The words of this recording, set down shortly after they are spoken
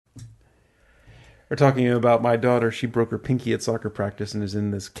are talking about my daughter. She broke her pinky at soccer practice and is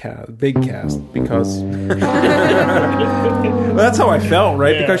in this big cast because well, that's how I felt,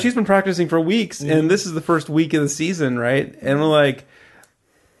 right? Yeah. Because she's been practicing for weeks, and this is the first week of the season, right? And we're like,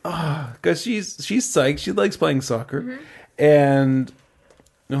 because she's psyched. She likes playing soccer, and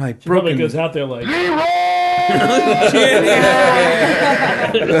like she probably goes out there like.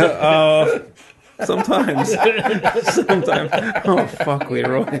 Sometimes. Oh fuck,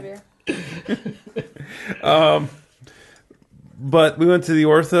 Leroy. But we went to the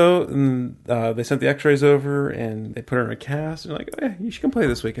ortho, and they sent the X-rays over, and they put her in a cast. And like, you should come play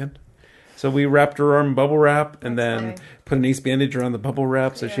this weekend. So we wrapped her arm in bubble wrap, and then put an ace bandage around the bubble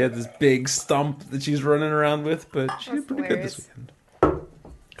wrap. So she had this big stump that she's running around with. But she did pretty good this weekend.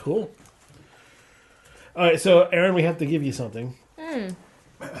 Cool. All right, so Aaron, we have to give you something. And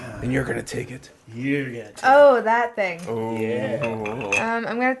you're gonna take it. You're gonna take it. That thing. Oh. Yeah. I'm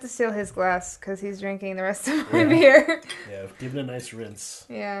gonna have to steal his glass because he's drinking the rest of my beer. Yeah, give it a nice rinse.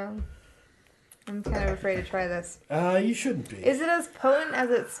 Yeah. I'm kind of afraid to try this. You shouldn't be. Is it as potent as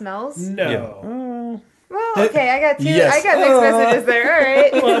it smells? No. Yeah. Well, okay, I got two. Yes. I got mixed messages there. All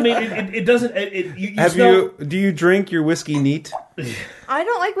right. Well, I mean, it doesn't. Do you drink your whiskey neat? I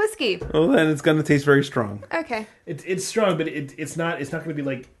don't like whiskey. Well, then it's gonna taste very strong. Okay. It's strong, but it's not. It's not going to be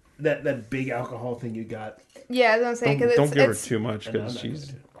like that big alcohol thing you got. Yeah, that's what I'm saying. Don't give her too much because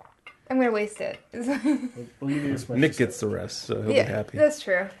she's. I'm gonna waste it. Nick gets the rest, so he'll be happy. That's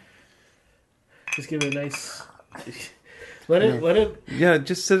true. Just give it a nice. Let it. Yeah,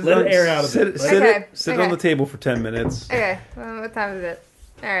 just sit. Let it air out of it. Sit on the table for 10 minutes. Okay. Well, what time is it?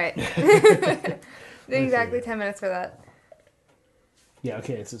 All right. Exactly 10 minutes for that. Yeah.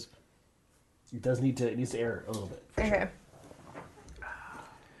 Okay. It needs to air a little bit. Okay.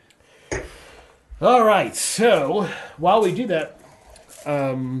 Sure. All right. So while we do that,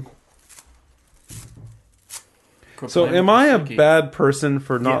 so am I a bad person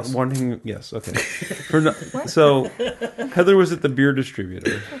for not wanting? Yes. Okay. So Heather was at the beer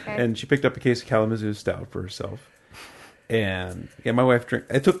distributor, and she picked up a case of Kalamazoo Stout for herself. And my wife drank.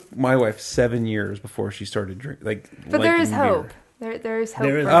 It took my wife 7 years before she started drinking. But there is hope. Beer. There is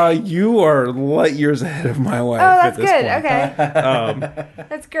hope. You are light years ahead of my wife. Oh, that's at this good. Point. Okay.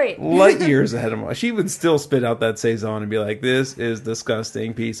 That's great. Light years ahead of my. She would still spit out that saison and be like, "This is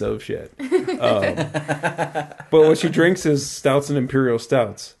disgusting piece of shit." But what she drinks is stouts and imperial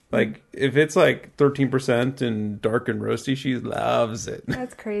stouts. Like if it's like 13% and dark and roasty, she loves it.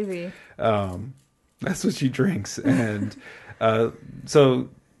 That's crazy. That's what she drinks, and so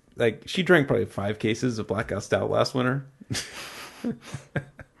like she drank probably 5 cases of Blackout Stout last winter. She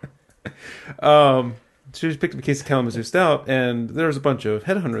just picked up a case of Kalamazoo Stout, and there was a bunch of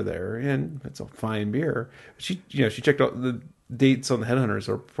Headhunter there, and it's a fine beer. She checked out the dates on the Headhunters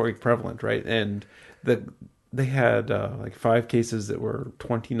are pretty prevalent, right? And they had like 5 cases that were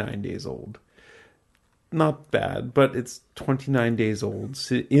 29 days old. Not bad, but it's 29 days old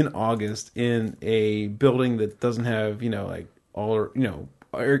in August in a building that doesn't have it's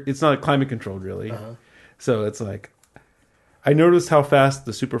not climate controlled really. So it's like. I noticed how fast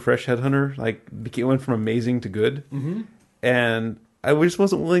the Super Fresh Headhunter went from amazing to good, and I just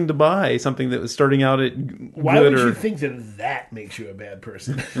wasn't willing to buy something that was starting out at. Why would you think that makes you a bad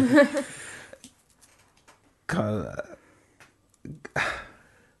person? Do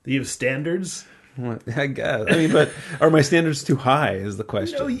you have standards? I guess. I mean, but are my standards too high? Is the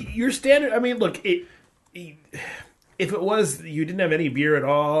question. No, your standard. I mean, look if it was you didn't have any beer at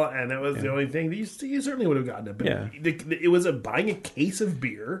all and that was the only thing, you certainly would have gotten it. But it was buying a case of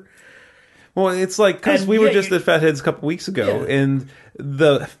beer. Well, it's like because we were just at Fatheads a couple weeks ago, and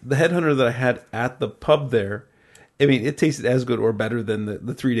the Headhunter that I had at the pub there, I mean, it tasted as good or better than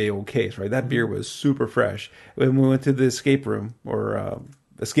the 3-day-old case. Right, that beer was super fresh. When we went to the escape room or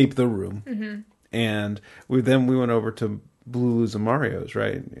escape the room, and we went over to Blues and Mario's,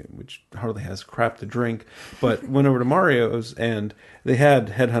 right? Which hardly has crap to drink, but went over to Mario's and they had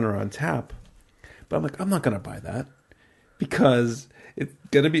Headhunter on tap. But I'm like, I'm not going to buy that because it's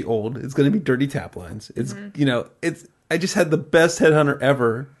going to be old. It's going to be dirty tap lines. It's, I just had the best Headhunter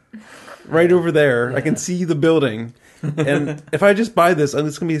ever right over there. Yeah. I can see the building. And if I just buy this,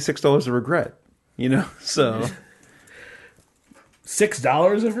 it's going to be $6 of regret, so.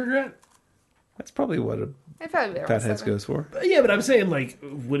 $6 of regret? That's probably what Fatheads goes for. Yeah, but I'm saying,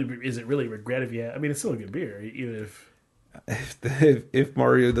 is it really regret if you have, I mean, it's still a good beer, even if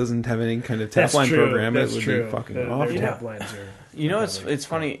Mario doesn't have any kind of tap line program, it would be fucking awful. Tap lines are... it's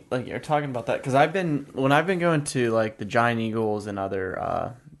funny, you're talking about that, because when I've been going to, the Giant Eagles and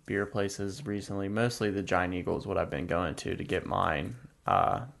other beer places recently, mostly the Giant Eagles, what I've been going to get mine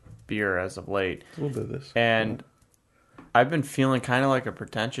beer as of late. A little bit of this. And I've been feeling kind of like a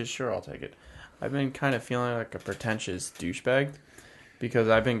pretentious... Sure, I'll take it. I've been kind of feeling like a pretentious douchebag because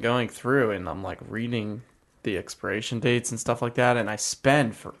I've been going through and I'm like reading the expiration dates and stuff like that, and I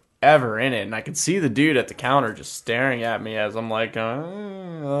spend forever in it, and I could see the dude at the counter just staring at me as I'm like,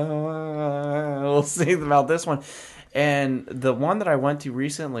 we'll see about this one. And the one that I went to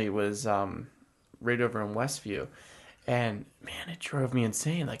recently was right over in Westview, and man, it drove me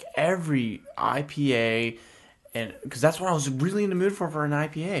insane. Like every IPA, and because that's what I was really in the mood for an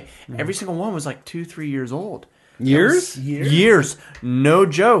IPA. Every single one was like 2-3 years old. Years. No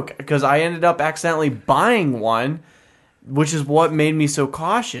joke. Because I ended up accidentally buying one, which is what made me so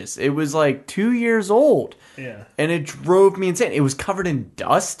cautious. It was like 2 years old. Yeah. And it drove me insane. It was covered in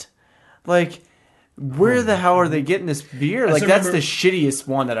dust. Like, where the hell are they getting this beer? Like, that's the shittiest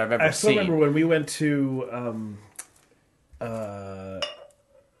one that I've ever seen. I still remember when we went to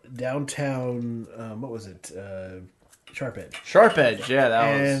downtown, what was it? Sharp Edge. Sharp Edge, yeah,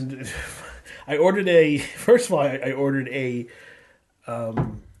 that was... And I ordered first of all, I ordered a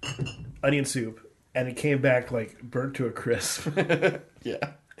onion soup, and it came back like burnt to a crisp.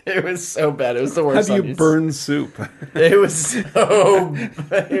 Yeah. It was so bad. It was the worst. How do you burn soup? It was so...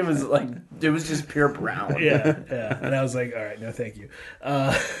 It was like... It was just pure brown. Yeah. And I was like, all right, no, thank you.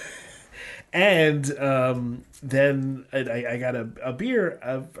 And then I got a beer.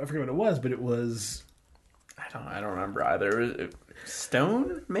 I forget what it was, but it was... I don't remember either. It was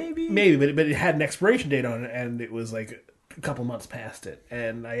Stone, maybe? Maybe, but it had an expiration date on it, and it was like a couple months past it.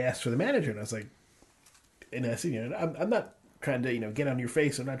 And I asked for the manager, and I was like... And I said, I'm not trying to, get on your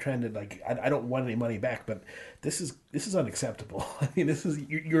face. I'm not trying to, like, I don't want any money back, but this is unacceptable. I mean,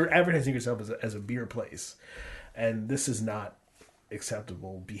 you're advertising yourself as a beer place, and this is not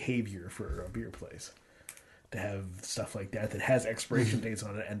acceptable behavior for a beer place to have stuff like that has expiration dates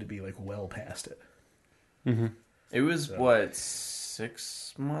on it and to be like well past it. Mm-hmm. It was what,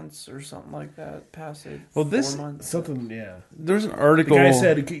 6 months or something like that past it. Well, 4 months. Something, yeah. There's an article. The guy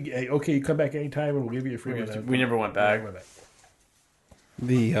said, "Okay, you come back anytime, and we'll give you a free one." We never went back.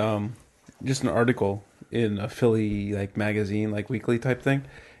 The just an article in a Philly like magazine, like weekly type thing.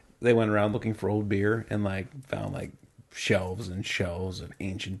 They went around looking for old beer and like found like shelves and shelves of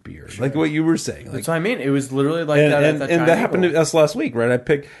ancient beer, like what you were saying. Like, that's what I mean. It was literally like and, that. And, and that happened to us last week, right?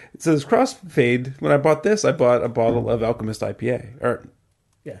 It says Crossfade. When I bought this, I bought a bottle of Alchemist IPA or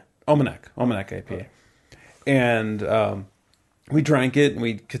Almanac IPA, and we drank it and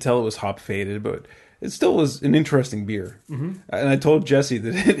we could tell it was hop faded, but it still was an interesting beer. Mm-hmm. And I told Jesse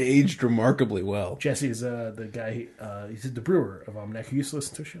that it aged remarkably well. Jesse's the guy. He's the brewer of Almanac. He used to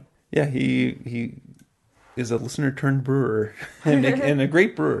listen to a show. Yeah, he is a listener turned brewer and a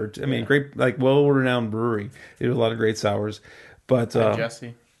great brewer. I mean, great, like well-renowned brewery. They do a lot of great sours. But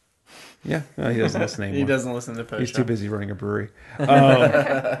Jesse. Yeah, no, he doesn't listen anymore. He doesn't listen to post. He's too busy running a brewery.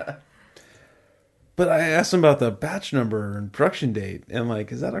 But I asked him about the batch number and production date, and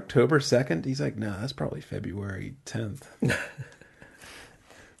like, is that October 2nd? He's like, no, that's probably February 10th.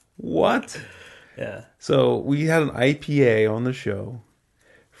 What? Yeah. So we had an IPA on the show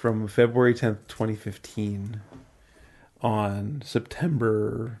from February 10th, 2015 on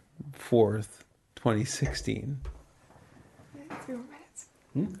September 4th, 2016. 3 more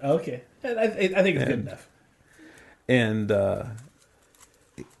minutes. Okay. I think it's good enough. And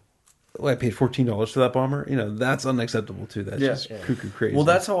I paid $14 for that bomber. That's unacceptable too. That's just cuckoo crazy. Well,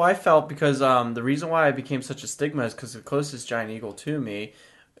 that's how I felt because the reason why I became such a stigma is because the closest Giant Eagle to me,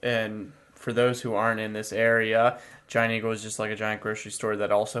 and for those who aren't in this area, Giant Eagle is just like a giant grocery store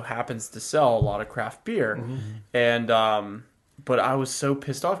that also happens to sell a lot of craft beer. Mm-hmm. And but I was so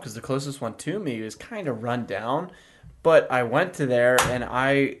pissed off because the closest one to me was kind of run down. But I went to there and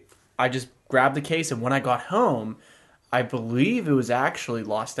I just grabbed the case, and when I got home, I believe it was actually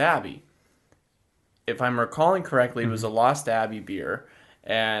Lost Abbey. If I'm recalling correctly, it was a Lost Abbey beer,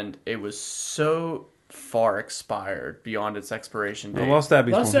 and it was so far expired beyond its expiration date. Well, Lost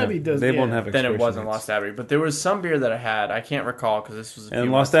Abbey won't have expiration Then it wasn't dates. Lost Abbey, but there was some beer that I had. I can't recall because this was a few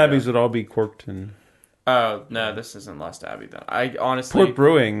and Lost months Abbeys ago. would all be corked and. Oh no, this isn't Lost Abbey then. I honestly Port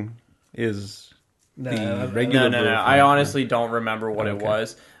Brewing is the regular. No. I honestly don't remember what it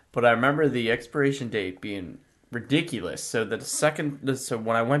was, but I remember the expiration date being ridiculous. So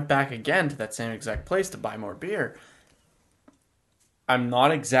when I went back again to that same exact place to buy more beer, I'm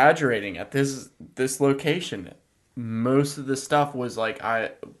not exaggerating. At this location, most of the stuff was like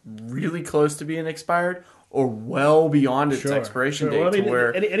really close to being expired or well beyond its expiration date. Well, I mean, to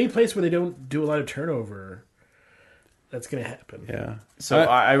where any place where they don't do a lot of turnover, That's going to happen. Yeah. So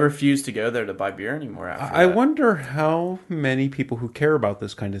I refuse to go there to buy beer anymore after I that. wonder how many people who care about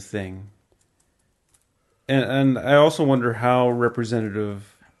this kind of thing, and I also wonder how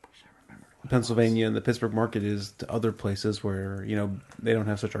representative Pennsylvania and the Pittsburgh market is to other places where they don't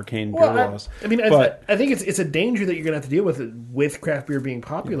have such arcane beer laws. I mean, but I think it's a danger that you're going to have to deal with craft beer being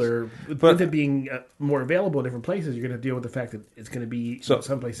popular, But- with it being more available in different places. You're going to deal with the fact that it's going to be in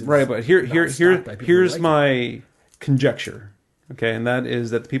some places right. But not stocked by people who here's like it. my conjecture, okay, and that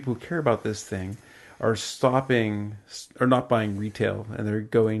is that the people who care about this thing are not buying retail, and they're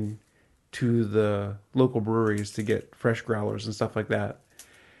going to the local breweries to get fresh growlers and stuff like that.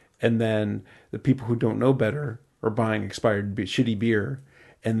 And then the people who don't know better are buying expired shitty beer,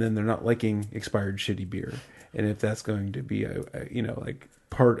 and then they're not liking expired shitty beer. And if that's going to be like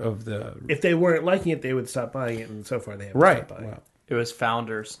part of the If they weren't liking it, they would stop buying it, and so far they haven't right, stopped buying well, It was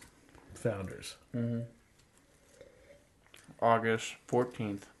Founders, Founders. August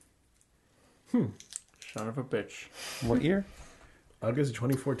 14th. Son of a bitch. what year? August of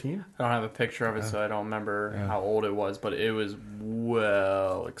 2014? I don't have a picture of it, so I don't remember how old it was, but it was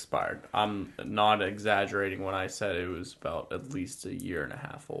well expired. I'm not exaggerating when I said it was about at least a year and a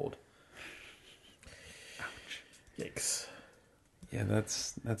half old. Yikes. Yeah,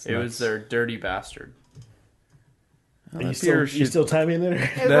 that's It was their dirty bastard. Oh, Are you that still timing it?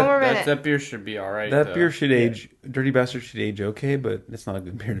 Hey, one more minute. That beer should be all right. that though. beer should age. Dirty Bastard should age okay, but it's not a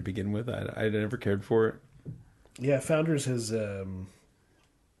good beer to begin with. I never cared for it. Yeah, Founders has.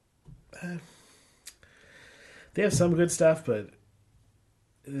 They have some good stuff, but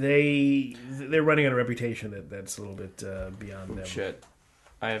they're running on a reputation that's a little bit beyond them. Shit.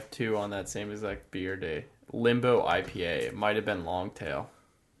 I have two on that same exact beer day. Limbo IPA. It might have been Longtail.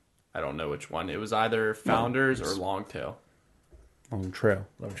 I don't know which one. It was either Founders or Longtail. Long Trail.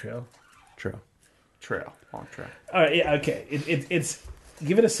 Long Trail. Long Trail. All right, yeah, okay. It's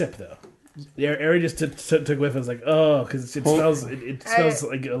give it a sip though. Ari just took a whiff and was like, oh, because it smells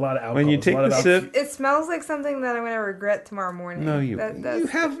like a lot of alcohol. When you take the sip, It smells like something that I'm going to regret tomorrow morning. no, you're That's-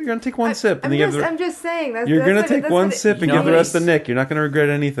 gonna take one sip, and I'm just saying. you're gonna take one what sip and You give the know, rest to Nick. You're not gonna regret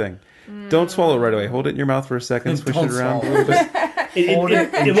anything. Don't swallow it right away. Hold it in your mouth for a second. Swish Don't it around a swallow little bit. It Hold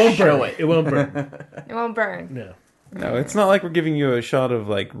it and won't show burn. it. It won't burn. It won't burn. No. No, it's not like we're giving you a shot of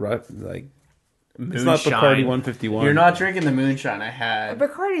like it's not Bacardi 151. You're not drinking the moonshine I had.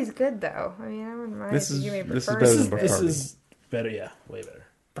 Bacardi's good though. I mean, I wouldn't mind This if is- you give me this is Bacardi. better than Bacardi. This is better, yeah, way better.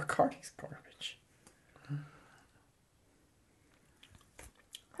 Bacardi's garbage.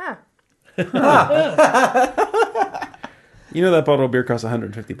 Huh. You know that bottle of beer costs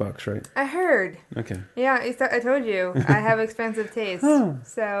 $150, right? I heard. Okay. Yeah, I told you. I have expensive taste.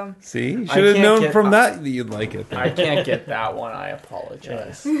 So See, you I should have can't known get- from that you'd like it. I can't get that one. I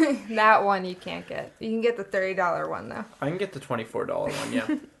apologize. that one you can't get. You can get the $30 one though. I can get the $24 one, yeah.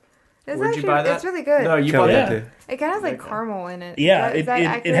 It's Where'd you actually, buy that? It's really good. No, you bought Caliente. it. It kind of has like caramel in it. Yeah, Is that it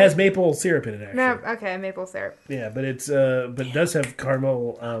accurate? has maple syrup in it actually. No, okay, maple syrup. Yeah, but it does have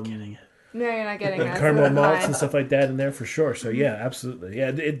caramel No, you're not getting that. caramel so that's malts fine. and stuff like that in there for sure. So yeah, absolutely. Yeah,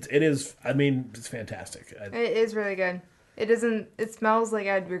 it is. I mean, it's fantastic. It is really good. It doesn't. It smells like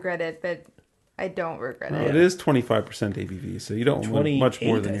I'd regret it, but I don't regret Well, it. it is 25% ABV, so you don't want much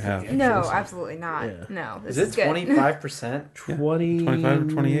more 28, than you I have. think. No, Actually, absolutely not. Yeah. No, this Is it good. 25%? 25 or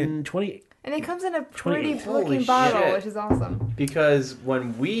 28. 28. And it comes in a pretty 28. looking Holy bottle, shit. which is awesome. Because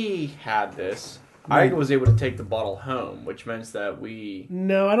when we had this, I was able to take the bottle home, which means that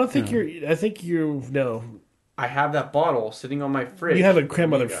No, I don't think you're. I think you. No, I have that bottle sitting on my fridge. you have a for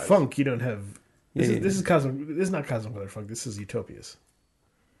grandmother you guys. funk. You don't have. This Yeah, is this is Cosmo. This is not Cosmo Mother Funk. This is Utopias.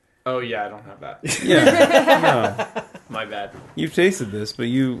 Oh yeah, I don't have that. Yeah, no, My bad. you've tasted this, but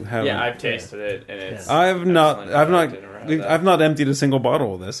you haven't. Yeah, I've tasted it, and it's. I've not. excellent, I've but not. I didn't have that. I've not emptied a single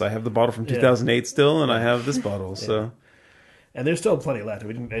bottle of this. I have the bottle from Yeah. 2008 still, and I have this bottle. So, And there's still plenty left.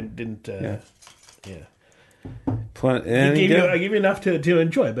 We didn't. Yeah. Yeah. and I gave again, you enough to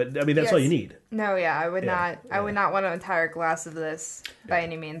enjoy, but I mean that's all Yes. you need. No, yeah, I would Yeah, not. I would not want an entire glass of this by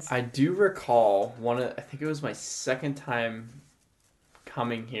any means. I do recall I think it was my second time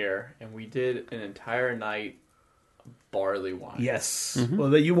coming here, and we did an entire night of barley wine. Yes. Mm-hmm. Well,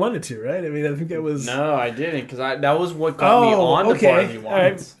 that you wanted to, right? I mean, I think that was. No, I didn't, because that was what got me on the barley All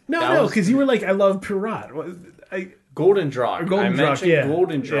right. wines. No, That no, was- because you were like, I love Pirat. Golden Drac. Or Golden I Drac, mentioned yeah.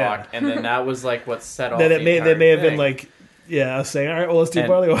 Golden Drac, Yeah. and then that was like what set off. That the it may entire have been thing. like, yeah, I was saying, all right, well, let's do And-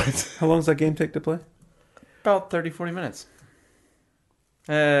 barley wines. how long does that game take to play? about 30-40 minutes.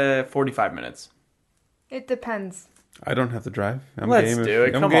 45 minutes. It depends. I don't have to drive. I'm Let's game do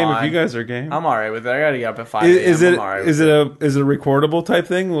it. I'm Come game on. if you guys are game. I'm alright with it. I gotta get up at 5 Is a.m. it I'm alright is with it a recordable type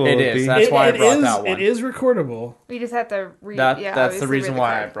thing? Will It is. be? That's why I brought that one. It is recordable. We just have to that's the obviously reason read the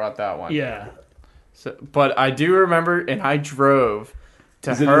why I card. brought that one. Yeah. So, but I do remember, and I drove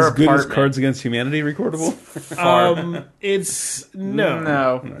to Is it her as good as apartment. Cards Against Humanity recordable? It's no.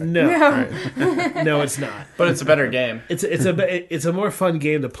 No. No, it's not. But it's a better game. It's a more fun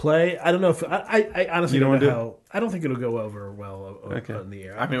game to play. I don't know if I honestly You don't don't know wanna how. I don't think it'll go over well Okay. on the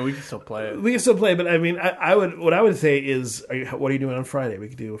air. I mean, we can still play it. We can still play, but I mean, I would. What I would say is, what are you doing on Friday? We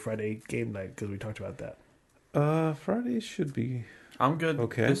could do a Friday game night because we talked about that. Friday should be. I'm good.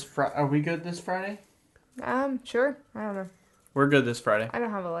 Okay. Are we good this Friday? Sure. I don't know. We're good this Friday. I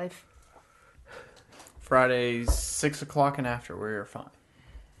don't have a life. Friday, 6 o'clock and after. We're fine.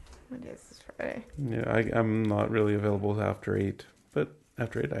 What is this Friday? Yeah, I'm not really available after 8, but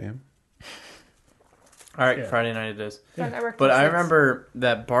after 8 I am. All right, Yeah. Friday night it is. I work But till I 6. remember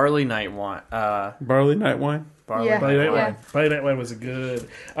that barley night one. Barley night wine. Barley Yeah. Friday night Yeah. one. Friday night one was a good.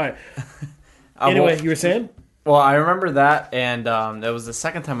 All right. Well, Anyway, you were saying? Well, I remember that, and that was the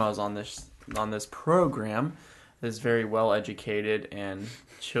second time I was on this program, this very well educated and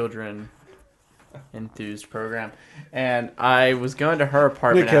children enthused program, and I was going to her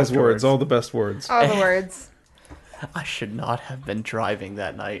apartment. Nick has afterwards. words, all the best words. All the words. I should not have been driving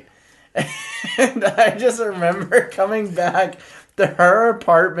that night. And I just remember coming back to her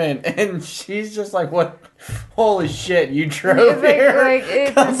apartment, and she's just like, "What? Holy shit! You drove It's here?"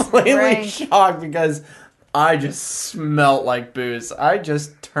 it just Completely rang. shocked because I just smelt like booze. I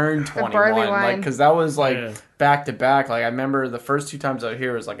just turned barley 21, like wine. because that was like Yeah. back to back. Like I remember the first 2 times I was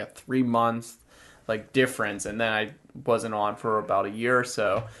here was like a 3 month like difference, and then I wasn't on for about a year or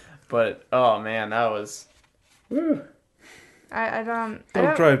so. But oh man, that was. I don't.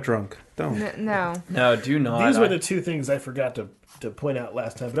 Don't drive drunk. Don't. No. No, do not. These were the two things I forgot to point out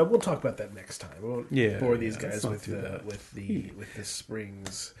last time, but we'll talk about that next time. We won't bore these guys let's not do that. with the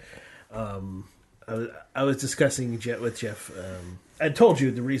springs. I was discussing with Jeff. I told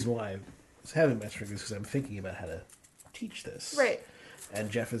you the reason why I was having my springs is because I'm thinking about how to teach this. Right. And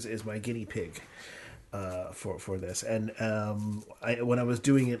Jeff is my guinea pig for this. And when I was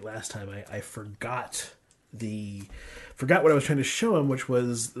doing it last time, I forgot what I was trying to show him, which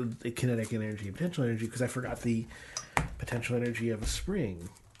was the kinetic energy and potential energy, because I forgot the potential energy of a spring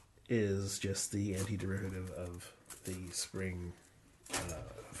is just the antiderivative of the spring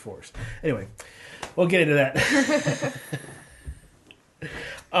force. Anyway, we'll get into that.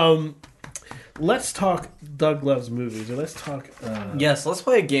 Let's talk Doug Loves Movies, or let's talk... Yes, let's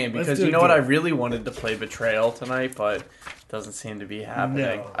play a game, Let's because do you a know what? I game. really wanted to play Betrayal tonight, but it doesn't seem to be happening.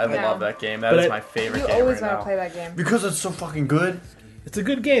 No. I No. love that game. That But is I- my favorite You game always right want now. to play that game. Because it's so fucking good. It's a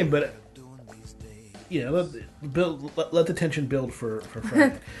good game, but let the tension build for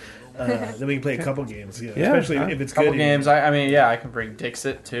Friday. Then we can play a couple games, Yeah, especially if it's Couple good. games. I mean, yeah, I can bring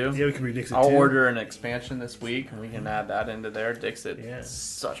Dixit too. Yeah, we can read Dixit I'll too. order an expansion this week, and we can add that into there. Dixit, Yeah. it's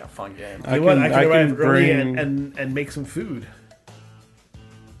such a fun game. You know what? I can arrive early bring- and make some food.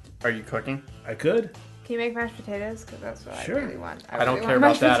 Are you cooking? I could. Can you make mashed potatoes? Because that's what Sure. I really want. I don't really care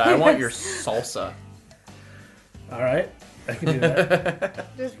want about mashed that. I want potatoes. your salsa. All right, I can do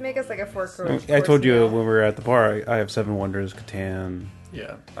that. Just make us like a 4-course. I told you meal. when we were at the bar, I have Seven Wonders, Catan.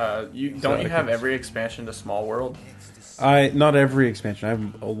 Yeah. You So don't I you have can- every expansion to Small World? Not every expansion. I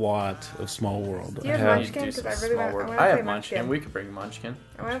have a lot of Small World. Do you I have have Munchkin? You do 'Cause I some really Small want- I World. wanna I have play Munchkin. Munchkin. We could bring Munchkin.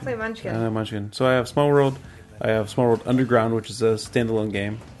 I want to play Munchkin. Munchkin. So I have Small World. I have Small World Underground, which is a standalone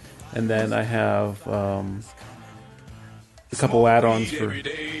game, and then I have a couple add-ons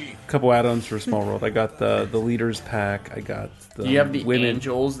for Small World. I got the leaders pack. I got the Do you have the women.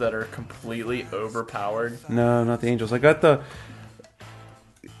 angels that are completely overpowered? No, not the angels. I got the.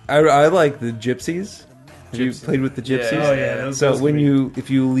 I like the gypsies. Have you Gypsies. played with the gypsies? Yeah. Oh yeah. Those, So those when can be- if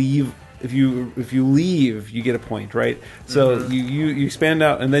you leave, you get a point, right? So Mm-hmm. you expand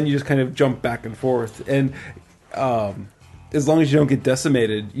out, and then you just kind of jump back and forth, and as long as you don't get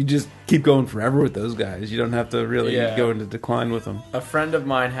decimated, you just keep going forever with those guys. You don't have to really Yeah. go into decline with them. A friend of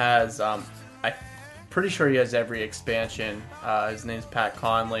mine has, I'm pretty sure he has every expansion. His name's Pat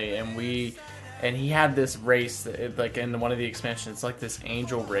Conley, and he had this race, like in one of the expansions, it's like this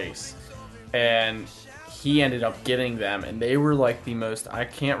angel race, and he ended up getting them, and they were like the most, I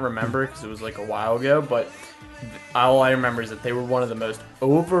can't remember because it was like a while ago, but all I remember is that they were one of the most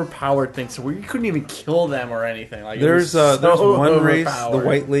overpowered things, so you couldn't even kill them or anything. Like There's it was so one race, the overpowered.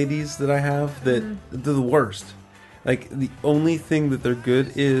 white ladies that I have, that they're the worst. Like the only thing that they're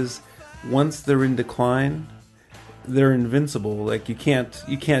good is once they're in decline, they're invincible. Like you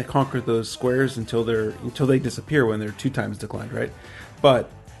can't conquer those squares until they disappear when they're 2 times declined, right? But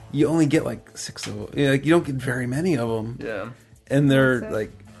you only get like 6 of them. Like you don't get very many of them. Yeah. And they're That's it.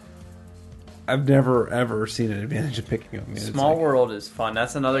 like, I've never ever seen an advantage of picking them. It's Small like, World is fun.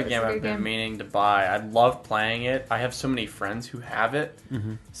 That's another It's game a I've good been game. meaning to buy. I love playing it. I have so many friends who have it.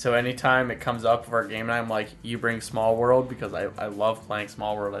 Mm-hmm. So anytime it comes up for our game night, I'm like, you bring Small World because I love playing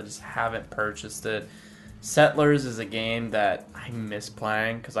Small World. I just haven't purchased it. Settlers is a game that I miss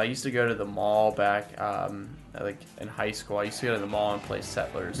playing because I used to go to the mall back like in high school. I used to go to the mall and play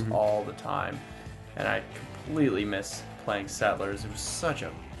Settlers all the time. And I completely miss playing Settlers. It was such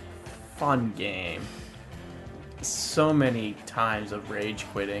a fun game. So many times of rage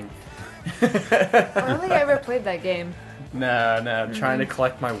quitting. I don't think I ever played that game. No, trying to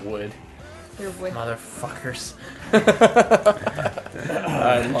collect my wood. Your wood. Motherfuckers. I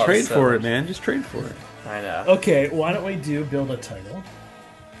love trade for Settlers. it, man. Just trade for it. I know. Okay, why don't we build a title?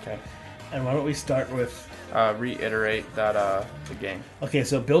 Okay. And why don't we start with... Reiterate that the game. Okay,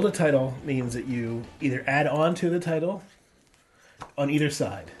 so build a title means that you either add on to the title on either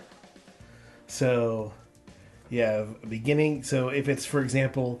side. So, yeah, beginning... So if it's, for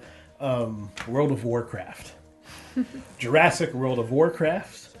example, World of Warcraft. Jurassic World of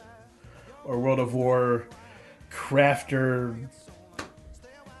Warcraft. Or World of War Crafter...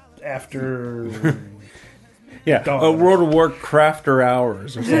 After... Yeah, Dawn. a World of War Crafter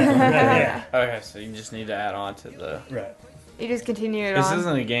Hours or something. yeah, Okay, so you just need to add on to the... right. You just continue it This on.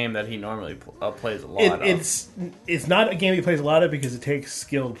 isn't a game that he normally plays a lot of. It's not a game he plays a lot of because it takes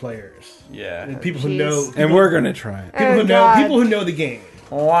skilled players. Yeah. And people Jeez. who know... And we're gonna try it. People who know God. people who know the game.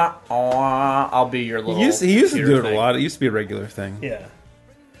 I'll be your little... He used to do computer it a thing. lot. It used to be a regular thing. Yeah.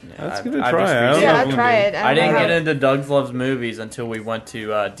 Yeah, Let's I've- give it a I've try. just I don't recently- Yeah, know. I'll try it. I didn't don't get know. into Doug's Loves Movies until we went to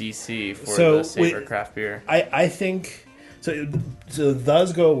DC for So, the Saber wait- Craft Beer. I think... So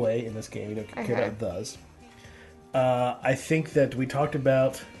those go away in this game. You don't care Okay. about those. I think that we talked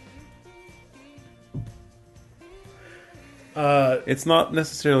about... It's not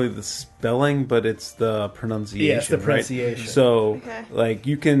necessarily the spelling, but it's the pronunciation. Yeah, it's the right? pronunciation. So, Okay. like,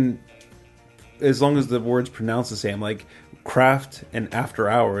 you can, as long as the words pronounce the same, like craft and after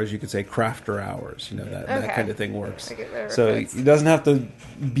hours, you could say crafter hours. You know that Okay. kind of thing works. Like it So fits. it doesn't have to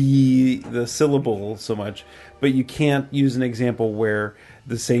be the syllable so much, but you can't use an example where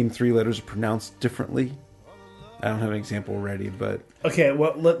the same 3 letters are pronounced differently. I don't have an example ready, but Okay,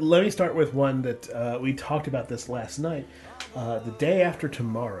 well, let me start with one that we talked about this last night. The day after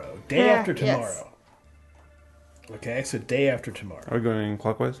tomorrow. Day Yeah, after yes. tomorrow. Okay, so day after tomorrow. are we going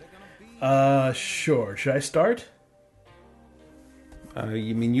clockwise? Sure. Should I start?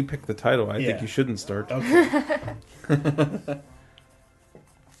 You mean you pick the title? I Yeah. think you shouldn't start. Okay.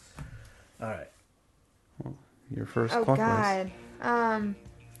 All right. Your first Oh clockwise. God.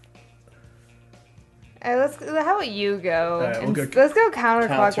 Let's. How about you go? All right, we'll And go- let's go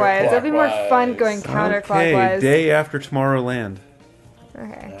counterclockwise. It'll be more fun going Counterclockwise. counterclockwise. Okay, day after tomorrowland.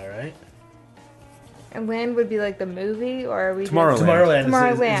 Okay. All right. And Land would be like the movie, or are we? Tomorrowland. Tomorrowland,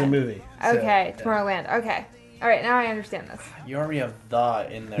 Tomorrowland. is a movie. So, Okay, yeah. Tomorrowland. Okay. All right, now I understand this. You already have the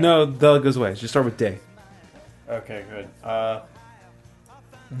in there. No, the goes away. Just start with day. Okay, good.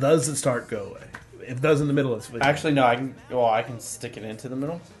 Those that start go away. If those in the middle, it's Actually, no. I can stick it into the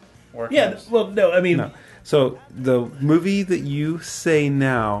middle. Or can I Yeah. just- Well, no. I mean, No. So the movie that you say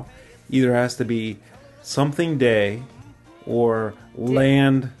now either has to be something day or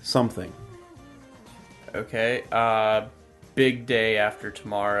land something. Okay. Big day after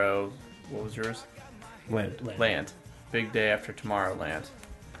tomorrow. What was yours? Land. Land. Big day after tomorrow. Land.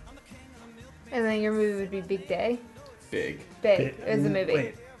 And then your movie would be Big Day. Big. Big is the movie.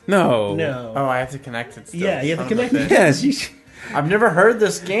 Wait. No. No. Oh, I have to connect it. Still. Yeah, you have to Son of a connect bitch. Yes. You, I've never heard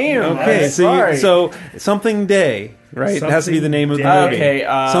this game. okay. I'm So sorry. so something day, right? It has to be the name of the Something movie. day.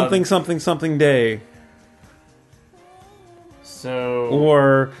 Okay, something day, So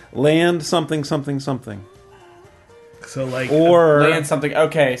or land something. So like, Or land something.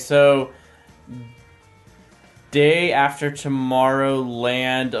 Okay, so day after tomorrow,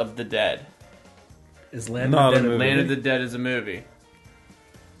 Land of the Dead. is Land Not of a the Dead? movie. Land of the Dead is a movie.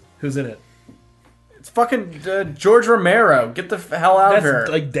 Who's in it? It's fucking George Romero. Get the hell out of here.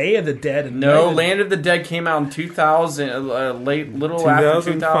 That's like Day of the Dead. And No, Night of- Land of the Dead came out in 2000, little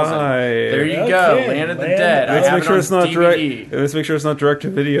after 2000. 2005. There you Okay, go, Land of the Land- Dead. I Let's have make it sure on it's not DVD. direct. Let's make sure it's not direct to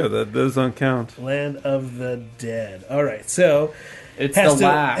video. That doesn't count. Land of the Dead. All right, so It's has the to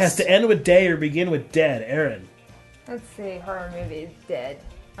last. has to end with day or begin with dead. Aaron. Let's see. Horror movies. Dead.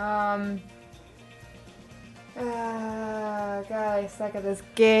 God, I suck at this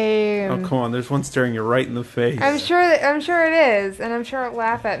game. Oh, come on. There's one staring you right in the face. I'm sure it is, and I'm sure it'll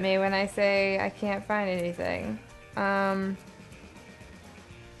laugh at me when I say I can't find anything.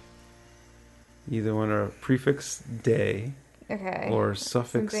 Either one a prefix day Okay. or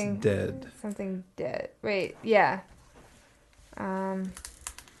suffix dead. Something dead. Wait, yeah.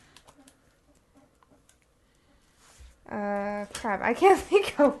 Crap. I can't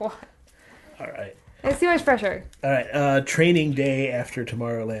think of one. All right. It's too much pressure. All right. Training day after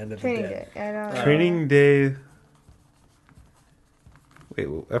Tomorrowland of Training the Dead. day. I don't know. Training day. Wait,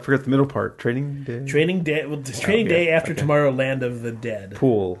 I forgot the middle part. Training day. Training day. Well, training day after okay. Tomorrowland of the Dead.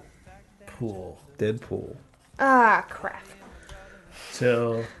 Pool. Pool. Deadpool. Ah, crap.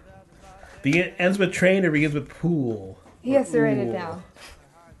 So, ends with train or begins with pool? He has to write it down.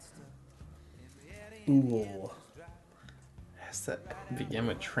 Pool. Has to begin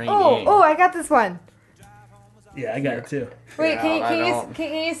with training. Oh, I got this one. Yeah, I got it too. Wait, Yeah,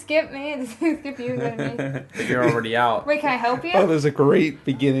 can you skip me? Skip you and me. You're already out. Wait, can I help you? Oh, there's a great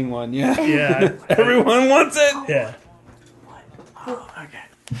beginning one. Yeah. Yeah. Everyone wants it. Yeah. Oh, okay.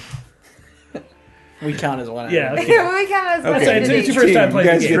 We count as one. Yeah. we Okay. count as one Okay, It's entity. your first time You playing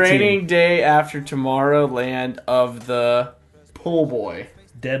guys the get game. Training day after Tomorrowland of the Pool Boy.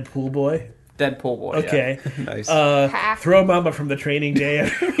 Dead pool boy. Dead Pool Boy. Okay. Nice. Throw Mama from the training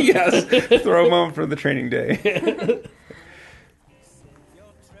day. Yes. Throw them on for the training day.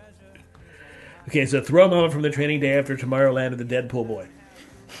 Okay, so throw Mama from the training day after Tomorrowland of the Dead pool boy.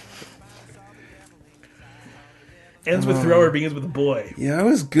 Ends with throw or begins with boy. Yeah, I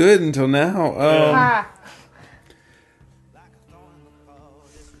was good until now. Ah,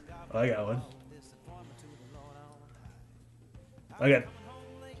 I got one. I got.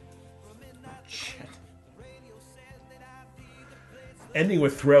 Shit. Ending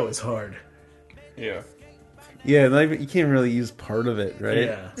with throw is hard. Yeah. Yeah, not even, you can't really use part of it, right?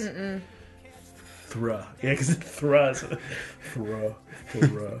 Yeah. Thruh. Yeah, because it thruhs. Thruh.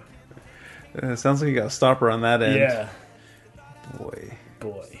 Sounds like you got a stopper on that end. Yeah. Boy.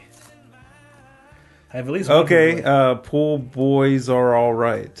 Boy. I have at least one Okay, good boy. pool boys are all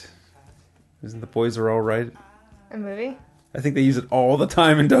right. Isn't the boys are all right? a movie? I think they use it all the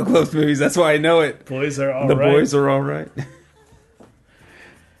time in Doug Loves movies. That's why I know it. Boys are all The right. boys are all right.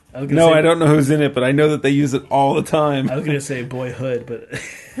 I was gonna No, say- I don't know who's in it, but I know that they use it all the time. I was going to say boyhood, but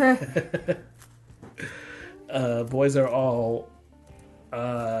boys are all.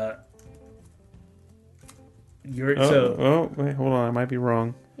 Wait, hold on. I might be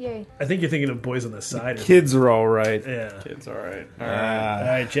wrong. Yay. I think you're thinking of Boys on the Side. Kids are all right. Yeah. Kids, all right. All Ah,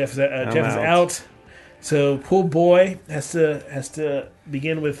 right, Jeff is I'm out. So pool boy has to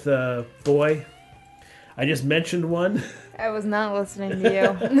begin with boy. I just mentioned one. I was not listening to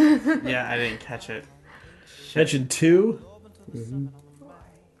you. Yeah, I didn't catch it. Mentioned two. damn,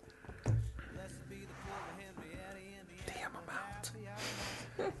 I'm out.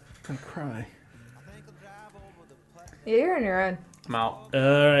 I'm gonna cry. Yeah, you're on your own. I'm out.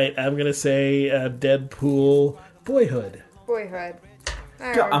 All right, I'm gonna say Deadpool boyhood. Boyhood.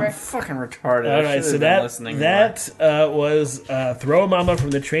 I God, remember. I'm fucking retarded. All I right, should've so been listening more. that was Throw Mama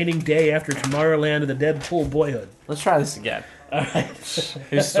from the training day after Tomorrowland of the Deadpool boyhood. Let's try this again. All right,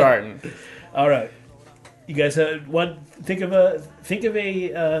 Who's starting? all right. You guys think of a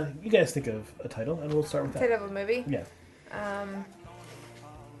you guys think of a title, and we'll start with that. Title of a movie? Yeah.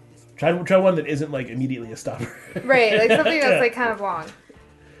 Try one that isn't like immediately a stopper. Right, like something that's like kind of long.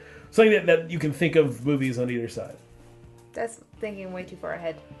 Something that you can think of movies on either side. That's thinking way too far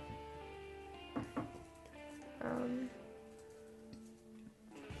ahead.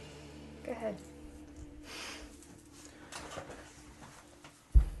 Go ahead.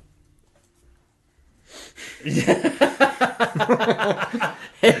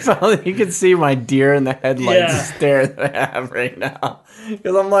 If only you could see my deer in the headlights Yeah. stare that I have right now.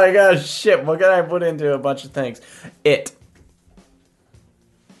 Because I'm like, oh shit, what can I put into a bunch of things? It.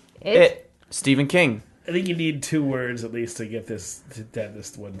 Stephen King. I think you need 2 words at least to get this to have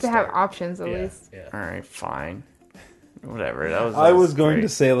this one. To have start. options at Yeah, least. yeah. Alright, fine. Whatever. That was. I was going great. to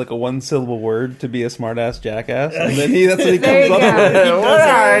say like a 1-syllable word to be a smartass jackass, and then that's what he There comes you up go. with.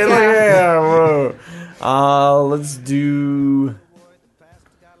 Alright, Yeah. yeah, whoa. Let's do.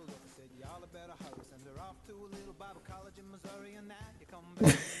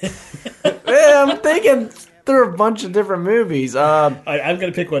 Yeah, I'm thinking through a bunch of different movies. I'm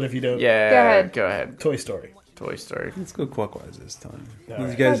gonna pick one if you don't. Yeah, Go go ahead. Toy Story. Toy Story. Let's go clockwise this time. All You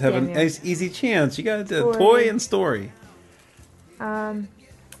right. guys God have a damn you. nice, easy chance. You got a Story. toy and story.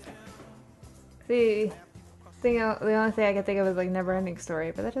 See. The only thing I can think of is like Never Ending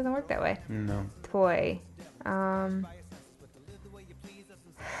Story, but that doesn't work that way. No. Toy. I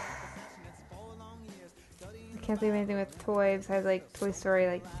can't think of anything with toy besides like Toy Story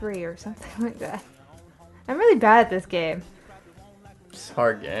like 3 or something like that. I'm really bad at this game. It's a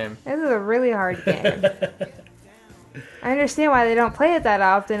hard game. This is a really hard game. I understand why they don't play it that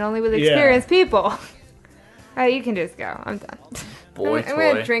often, only with experienced people. Alright, you can just go. I'm done. Boy I'm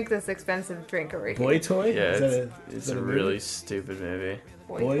Toy. gonna drink this expensive drink over here. Boy Toy? Yeah, Is it's that a movie? really stupid movie.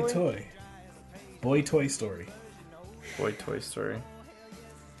 Boy Toy. Boy Toy Story. Boy Toy Story.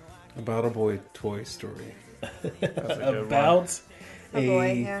 About a boy toy story. That's a good one. About A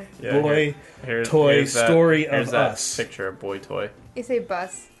boy, yeah. Yeah, boy Here's Toy that- Story here's of that Us. picture of Boy Toy. You say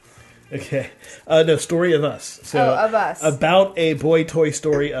bus. Okay. No, Story of Us. So Oh, of Us. About a boy toy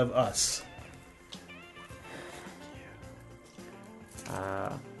story of us.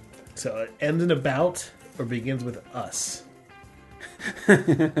 So it ends in about or begins with us.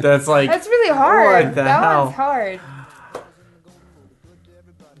 That's like That's really hard. What the that hell? one's hard.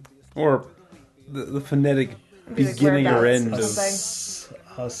 Or the phonetic Be like beginning or whereabouts end or of... something.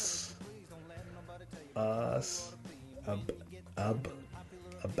 Us. About.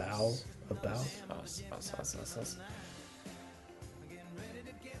 us.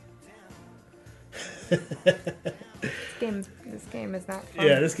 This game is not fun.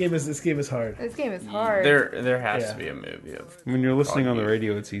 Yeah, this game is hard. This game is hard. There has Yeah. to be a movie of When you're listening on the you.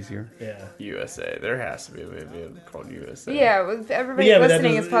 radio, it's easier. Yeah. USA. There has to be a movie called USA. Yeah, with everybody Yeah, but that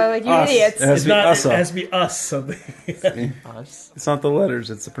listening, it's doesn't- probably like, you Us. idiots. It has It's to be not. us. It has to be us something. Us. It's not the letters,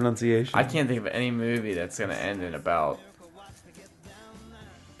 it's the pronunciation. I can't think of any movie that's gonna end in about.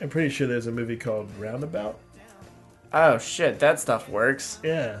 I'm pretty sure there's a movie called Roundabout. Oh shit, that stuff works.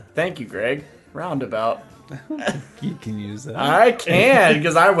 Yeah. Thank you, Greg. Roundabout. You can use that. I can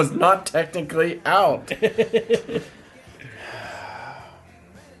because I was not technically out.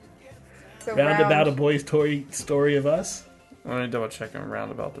 So Roundabout, a round. boy's toy story of us. Let me double check on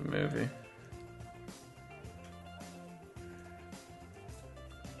Roundabout the movie.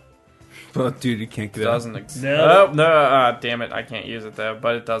 But dude, you can't get out. Doesn't exist. No. Oh, no, damn it. I can't use it though,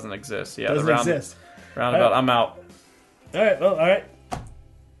 but it doesn't exist. Yeah, Doesn't the exist. Roundabout. Oh. I'm out. All right. Well, all right.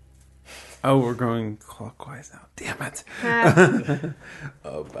 Oh, we're going clockwise now. Damn it. Ah,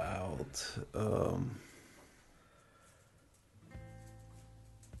 About oh.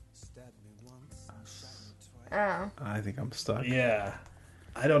 I think I'm stuck. Yeah.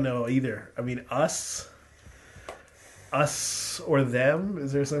 I don't know either. I mean, us or them.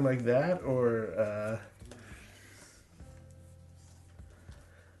 Is there something like that, or?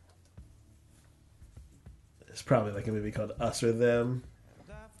 It's probably like a movie called Us or Them.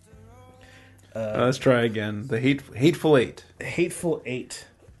 Let's try again. The Hateful Eight. Hateful Eight.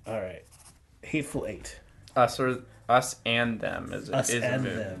 All right. Hateful Eight. Us and Them is Us a and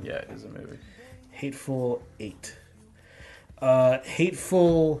movie. Them. Yeah, is a movie. Hateful Eight.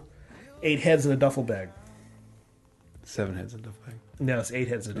 Hateful Eight Heads in a Duffel Bag. 7 heads in the bag. No, it's 8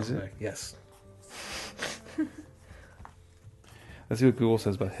 heads in a Is duffel it? bag. Yes. Let's see what Google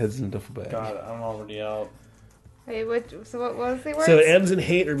says about heads in a duffel bag. God, I'm already out. Wait, what was the word? So it ends in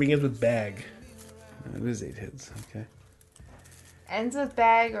hate or begins with bag. It is 8 heads. Okay. Ends with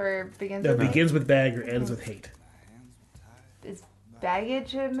bag or begins No, with begins with bag or ends with hate. Is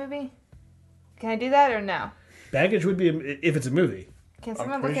baggage a movie? Can I do that or no? Baggage would be if it's a movie. Can I'm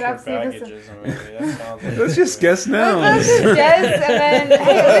someone look pretty it sure up? See if Baggage this is a movie. That sounds like Let's just guess now. Let's just guess, and then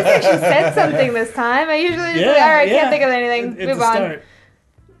hey, at least I actually said something this time. I usually just say, all right, can't think of anything. It's Move a on. start.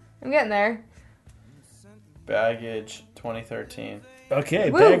 I'm getting there. Baggage 2013. Okay,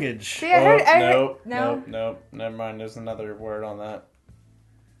 Woo. baggage. See, I heard. Nope, no. nope, nope. Never mind. There's another word on that.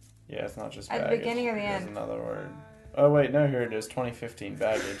 Yeah, it's not just At the baggage. beginning or the There's end? another word. Oh wait, no, here it is. 2015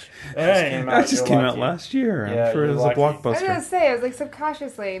 baggage. All right. That just you're came out lucky. last year. Yeah, I'm sure it you're was lucky. a I was gonna blockbuster. say, I was like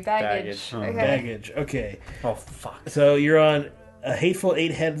subconsciously baggage. Baggage. Okay. Baggage. Okay. Oh fuck. So you're on a hateful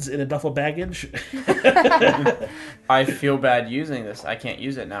 8 heads in a duffel baggage. I feel bad using this. I can't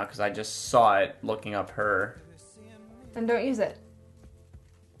use it now because I just saw it looking up her. And don't use it.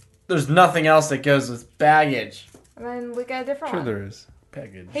 There's nothing else that goes with baggage. And then look at a different Sure one. there is.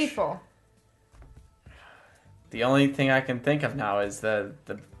 Baggage. Hateful. The only thing I can think of now is the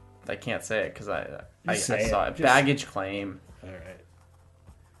I can't say it because I Just say saw it. it. Just- Baggage claim. All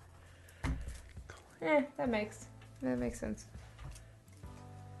right. That makes sense.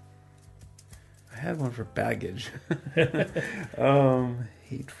 I had one for baggage.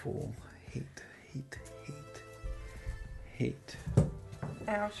 Hateful. Hate.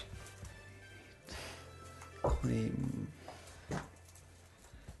 Ouch. Claim.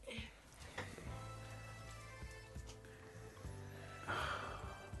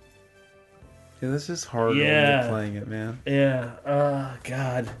 Yeah, this is hard when Yeah. you're playing it, man. Yeah.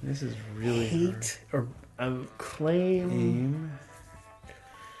 God. This is really Hate or claim. Aim.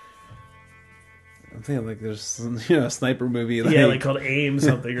 I'm thinking like there's a sniper movie. Yeah, like called Aim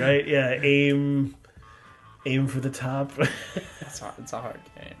something, right? Yeah, Aim for the top. It's a hard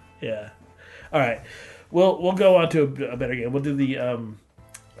game. Yeah. All right. We'll go on to a better game. We'll do the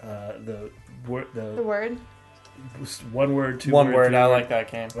word. one word, two One word, word. three I word. like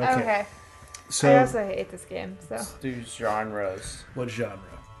that game. Okay. So I also hate this game, so Let's do genres. what genre?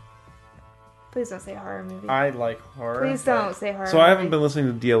 please don't say horror movie. I like horror. Please don't say horror So I haven't movie. been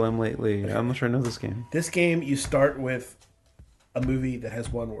listening to DLM lately. I'm not sure I know this game. This game, you start with a movie that has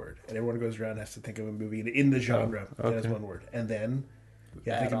one word, and everyone goes around and has to think of a movie in the genre that has okay. one word, and then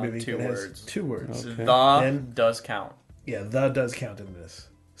you Add think of a on movie two that words. has two words. Okay. The Then- does count. Yeah, the does count in this.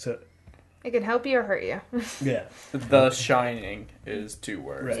 So It can help you or hurt you. yeah, The Shining is 2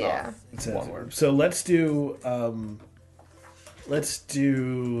 words. Right. Yeah. it says One word. So let's do.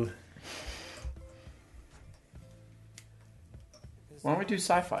 Why don't we do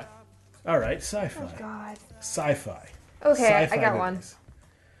sci-fi? All right, sci-fi. Oh God. Sci-fi. Okay, Sci-fi I got one. movies.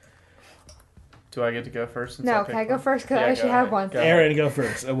 Do I get to go first? Since No, I can I picked go one? first? Because Yeah, I go actually have ahead. one. Go ahead. Aaron, go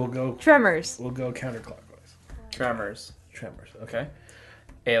first. And we'll go Tremors. counterclockwise. Tremors. Tremors. Okay. Okay.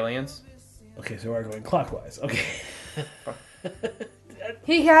 Aliens. Okay, so we're going clockwise. Okay.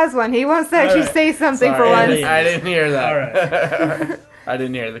 He has one. He wants to actually Alright. say something for Sorry, once. Aliens. I didn't hear that. All right. I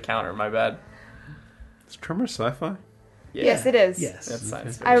didn't hear the counter. My bad. Is Tremors sci-fi? Yeah. Yes, it is. Yes. That's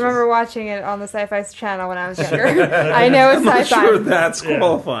science fiction. I remember watching it on the Sci-Fi channel when I was younger. I know it's I'm not sci-fi. sure that's Yeah.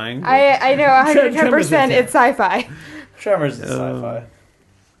 qualifying. I know 110% Tremors is it's sci-fi. Tremors is sci-fi.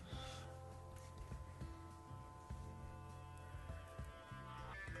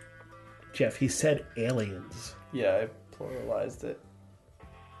 Jeff, he said aliens. Yeah, I pluralized it.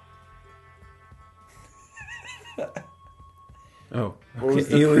 Oh, What was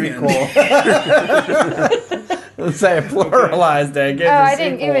okay, the Alien. prequel? Let's say I pluralized it. Oh, I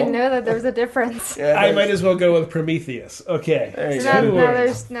didn't even know that there was a difference. Yeah, I might as well go with Prometheus. Okay. There you So go. now, Two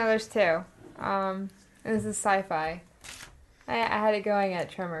words. there's two. And this is sci-fi. I had it going at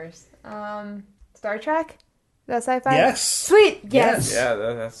Tremors. Star Trek? Is that sci-fi? Yes. Sweet. Yes. Yeah,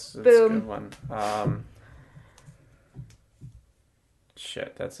 that's a Boom. good one.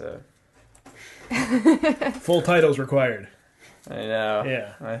 Shit, that's a. Full titles required. I know.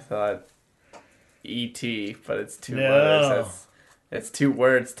 Yeah. I thought E.T., but it's 2 No. letters. It's 2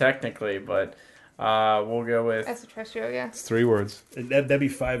 words technically, but we'll go with. Extraterrestrial, yeah. It's 3 words. That'd be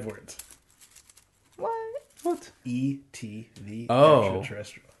 5 words. What? What? E.T. the Oh.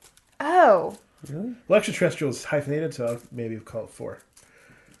 extraterrestrial. Oh. Really? Well, extraterrestrial is hyphenated, so I'll maybe call it 4.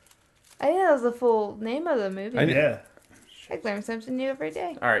 I think that was the full name of the movie. I kn- Yeah. I learn something new every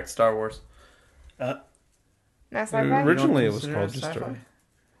day. All right, Star Wars. Not sci-fi? Originally, it was Consider called it just sci-fi? Star.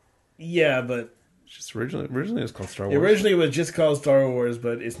 Yeah, but Just originally it was called Star Wars. originally it was just called Star Wars,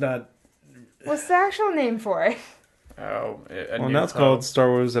 but it's not. What's the actual name for it? Oh, Well, now it's called Star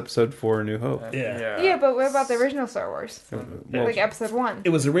Wars Episode 4: A New Hope. Yeah. Yeah, but what about the original Star Wars? Well, Like episode 1. It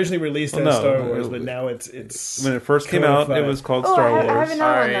was originally released Well, as no, Star Wars, it- but now it's when it first came out, it codified. was called Oh, Star I Wars. have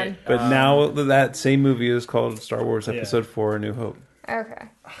another one Alright. then. But now that same movie is called Star Wars Yeah. Episode 4: A New Hope. Okay.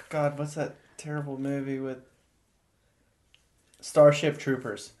 Oh, God, what's that terrible movie with Starship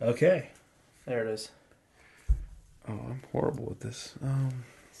Troopers? Okay. There it is. Oh, I'm horrible with this.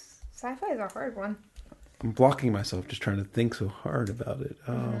 Sci-fi is a hard one. I'm blocking myself just trying to think so hard about it.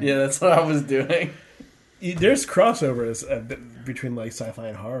 Yeah, that's what I was doing. There's crossovers between like sci-fi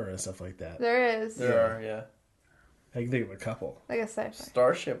and horror and stuff like that. There is. There are, yeah. I can think of a couple. Like a sci-fi.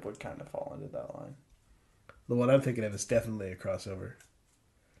 Starship would kind of fall into that line. The one I'm thinking of is definitely a crossover.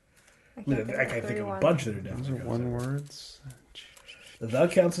 I can't can't think of a 31. bunch that are Those definitely are one crossovers. words. The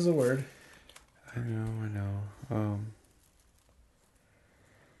counts as a word. I know.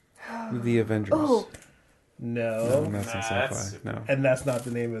 The Avengers. Oh, No. No, that's not that's- sci-fi. No. And that's not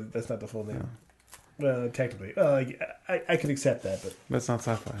the name of. That's not the full name. Technically, I can accept that, but That's not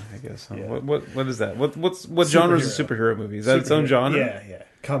sci-fi, I guess. Huh? Yeah. What is that? What genre is a superhero movie? Is that its own superhero. genre? Yeah.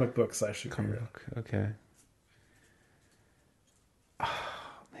 Comic book / superhero. Comic book. Okay. I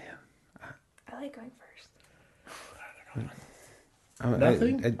like going first.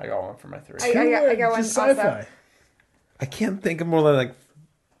 Nothing? I got one for my 3. I got one Just also. sci-fi. I can't think of more than like.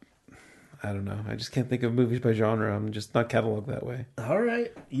 I don't know. I just can't think of movies by genre. I'm just not cataloged that way. All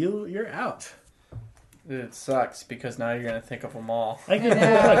right, you're out. It sucks because now you're going to think of them all. I get I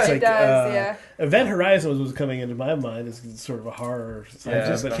know, complex. it Like, does, yeah. Event Horizon was coming into my mind as sort of a horror. Yeah, I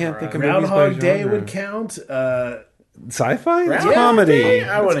just but can't think of Groundhog movies by Day genre. would count. Sci-fi? It's Yeah, comedy.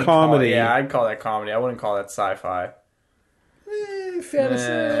 I wouldn't It's comedy. I'd call that comedy. I wouldn't call that sci-fi.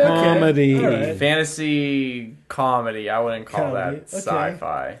 Fantasy. Nah. Comedy. All right. Fantasy comedy. I wouldn't call Comedy, that okay.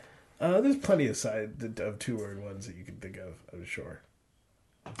 sci-fi. There's plenty of two-word ones that you can think of, I'm sure.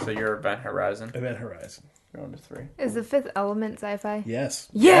 So you're Event Horizon. Event Horizon. Going to 3. Is The Fifth Element sci-fi? Yes.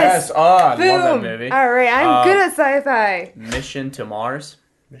 Yes! Oh, I Boom! love that movie. All right, I'm good at sci-fi. Mission to Mars.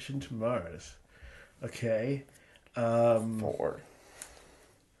 Mission to Mars. Okay. 4.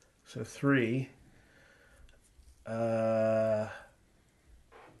 So 3.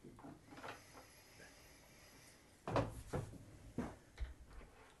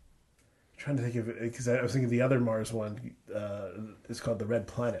 Trying to think of it because I was thinking the other Mars one is called the Red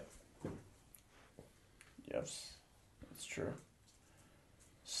Planet. Yes, that's true.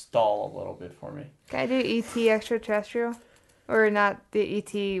 Stall a little bit for me. Can I do E.T. extraterrestrial? Or not the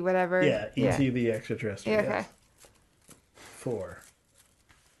E.T. whatever? Yeah, E.T. the Extraterrestrial. Yeah, okay. 4.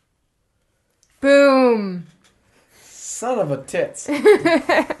 Boom! Son of a tits.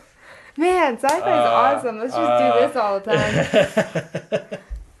 Man, sci-fi is awesome. Let's just do this all the time.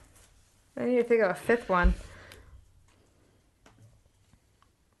 I need to think of a 5th one.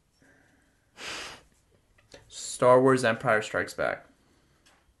 Star Wars Empire Strikes Back.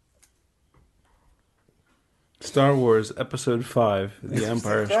 Star Wars Episode 5, The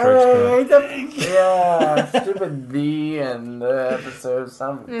Empire Strikes Back. Yeah, stupid the and the episode,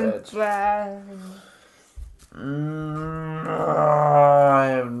 son of a bitch. I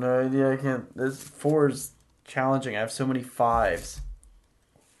have no idea. I can't. This 4 is challenging. I have so many 5s.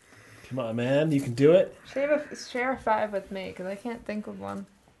 Come on, man. You can do it. Share a 5 with me, because I can't think of one.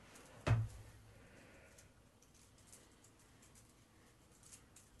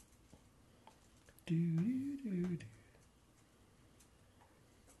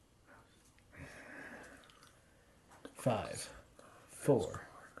 Five, 4.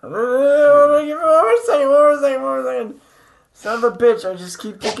 One more second. Son of a bitch, I just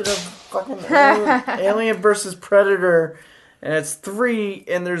keep thinking of fucking Alien versus Predator, and it's 3,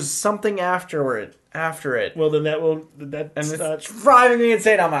 and there's something after it. Well, then that's And not... it's driving me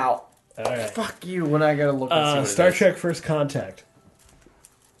insane, I'm out. All right. Fuck you when I gotta look and see what Star it is. Trek First Contact.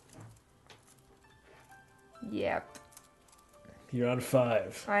 Yep. You're on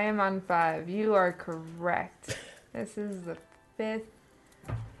 5. I am on 5. You are correct. This is the 5th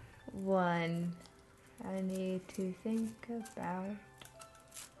one I need to think about.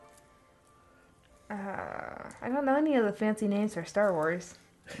 I don't know any of the fancy names for Star Wars.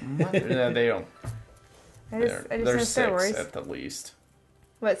 No, they don't. I just know They're Star 6 Wars. at the least.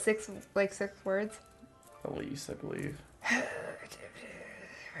 What, 6 words? At least, I believe.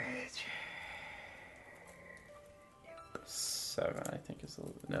 7, I think is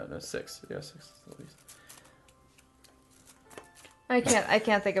no 6. Yeah, 6 is the least. I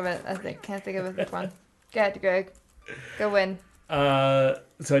can't think of it. Can't think of a 5th one. Go ahead, Greg. Go win. So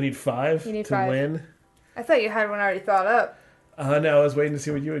I need 5 You need to 5. win. I thought you had one already thought up. No, I was waiting to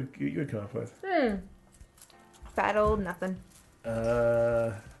see what you would come up with. Fat old nothing.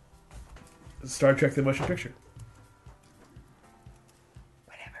 Star Trek: The Motion Picture.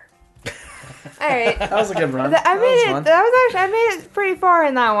 All right. That was a good run. I made it pretty far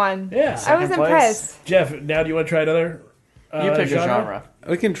in that one. Yeah. I was Second place. impressed. Jeff, now do you want to try another? You pick a genre.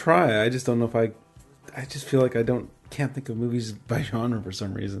 We can try. I just don't know if I just feel like can't think of movies by genre for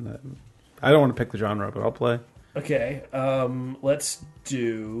some reason. I don't want to pick the genre, but I'll play. Okay. Let's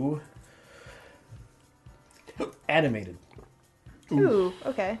do animated. Ooh,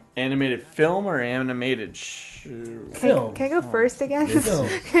 okay. Animated film or animated Film. Can I go first again? Film.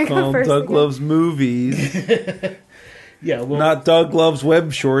 Can I go Called first Doug again? Loves Movies, Yeah. Well, not Doug Loves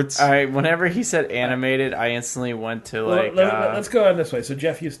Web Shorts. All right, whenever he said animated, I instantly went to like. let's go on this way. So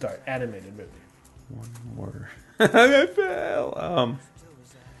Jeff, you start. Animated movie. One more. I fell.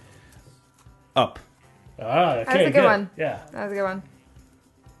 Up. Okay, That's a good one. Yeah. That was a good one.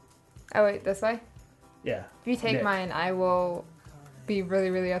 Oh wait, this way? Yeah. If you take Nick. mine, I will be really,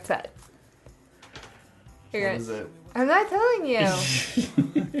 really upset. You're What gonna- is it? I'm not telling you.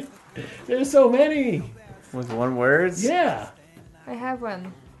 There's so many. With one word? Yeah. I have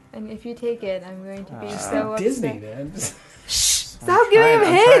one. And if you take it, I'm going to be so upset. Disney, man. Stop giving him I'm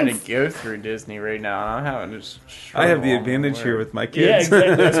trying hints! to go through Disney right now, and I'm having to. I have the struggle on advantage the here word. with my Yeah, kids.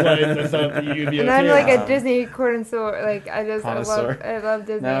 exactly. That's why I thought that you'd be And okay. I'm like a Disney connoisseur. Like I Connoisseur. love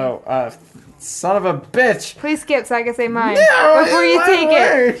Disney. No, son of a bitch. Please skip so I can say mine. No, Before you one take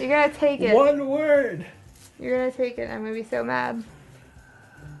word. it. You're gonna take it. One word. You're gonna take it. I'm gonna be so mad.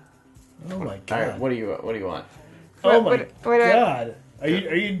 Oh my All right, god. what do you want? Oh What- my what- god. Are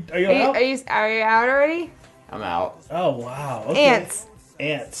you Are out? you out already? I'm out. Oh wow. Okay. Ants.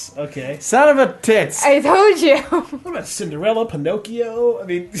 Ants. Okay. Son of a tits. I told you. What about Cinderella, Pinocchio? I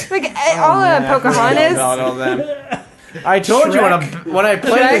mean, Like all of Pocahontas. All them. I told you when I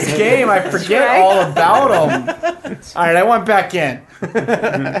play this Shrek. game, I forget Shrek. all about them. All right, I went back in. All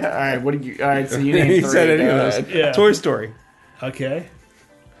right, what do you? All right, so you named He three. said any Go of ahead. those. Yeah. Toy Story. okay.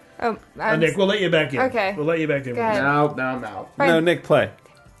 Oh, Nick, we'll let you back in. Okay. We'll let you back in. Go ahead. No, I'm out. Fine. No, Nick, play.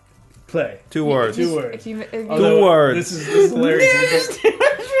 Play. 2 words. 2 words. If you, Two words. This is hilarious.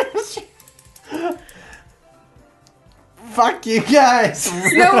 Fuck you guys.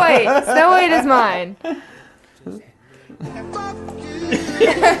 Snow White. Snow White is mine.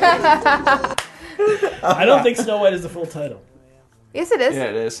 I don't think Snow White is the full title. Yes, it is. Yeah,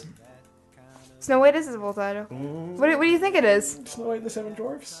 it is. Snow White is his full title. What do you think it is? Snow White and the Seven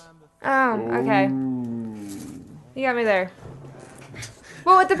Dwarfs? Oh, okay. You got me there.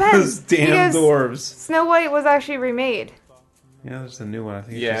 Well, it depends. Those damn because dwarves. Snow White was actually remade. Yeah, there's a new one. I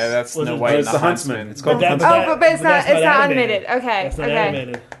think. Yeah, it's that's Was Snow it- White but and it's the the Huntsman. Huntsman. It's called But Huntsman. that's- Oh, but it's not. that's It's not animated. Okay. That's not Okay.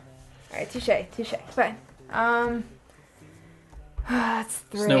 animated. All right. Touche. Fine. That's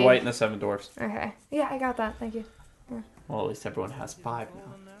 3. Snow White and the Seven Dwarfs. Okay. Yeah, I got that. Thank you. Well, at least everyone has 5 now.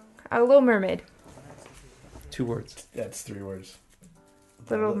 A Little Mermaid. 2 words. That's 3 words.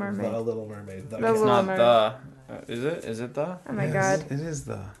 Little The Mermaid. Little Mermaid. The It's Little not Mermaid. the. Is it? Is it the? Oh my Yeah, god. It is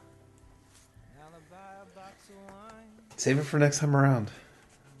the. Save it for next time around.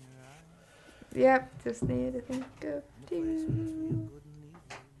 Yep. Just need to think of 2.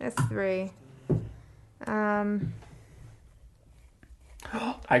 That's 3.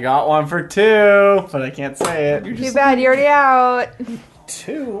 I got one for 2, but I can't say it. Too bad. You're already out.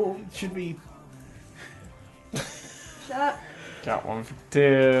 2 should be. Shut up. Got one for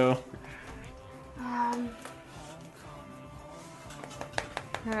 2.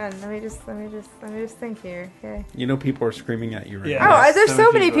 Hold on, let me just think here. Okay. You know people are screaming at you right Yeah. now. Oh, there's so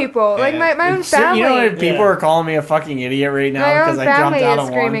Some many people. Like Yeah. my own So, you know, family. if people Yeah. are calling me a fucking idiot right now My own because I jumped family out is of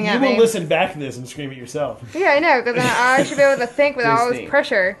screaming one. at You will me. listen back to this and scream at yourself. Yeah, I know, because I should be able to think without all this Disney.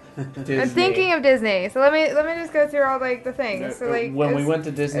 pressure. Disney. I'm thinking of Disney, so let me just go through all like the things. So like when we it's- went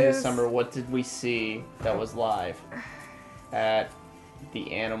to Disney this it's- summer, what did we see that was live at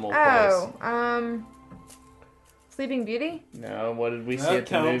the animal Oh, place? Sleeping Beauty. No, what did we see That at the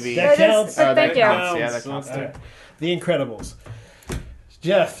counts. movie? That That is- counts. thank that you. counts. Yeah, that counts All too. right. The Incredibles.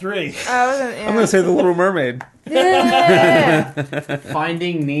 Jeff, 3. Oh, I wasn't. Yeah. I'm gonna say the Little Mermaid. Yeah.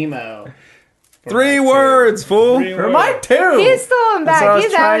 Finding Nemo. For 3 my words, fool. 3 For words. my 2. He's still in That's what I back. was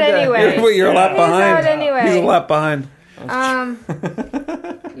He's out trying to- anyway. You're a lap He's out behind. anyway. He's a lap behind.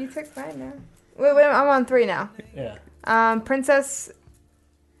 You took mine now. Wait, I'm on 3 now. Yeah. Princess.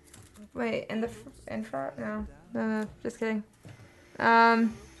 Wait, no, just kidding.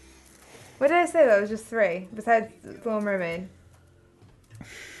 What did I say though? It was just 3 besides Little Mermaid.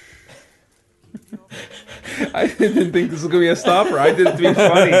 I didn't think this was gonna be a stopper. I did it to be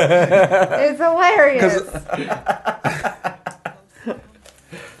funny. It's hilarious.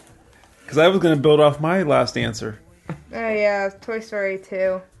 Because I was gonna build off my last answer. Oh yeah, Toy Story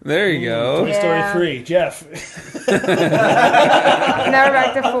 2. There you go. Toy Yeah. Story 3. Jeff. Now we're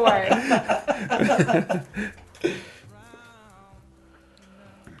back to 4.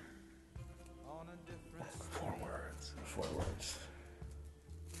 Four words. 4 words.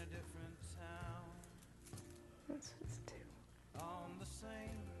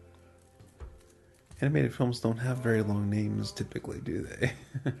 Animated films don't have very long names typically, do they?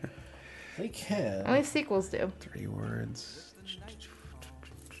 They can. Only sequels do. 3 words.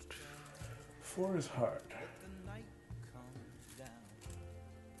 4 is hard.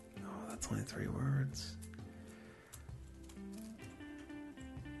 Oh, that's only 3 words.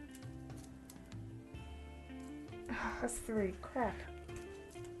 That's 3. Crap.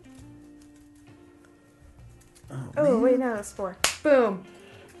 Oh, Oh wait, no, that's 4. Boom.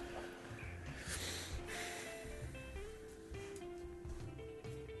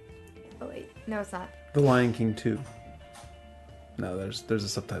 Oh wait, no, it's not. The Lion King 2. No, there's a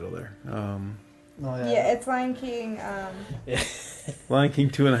subtitle there. Oh, Yeah, it's Lion King. Lion King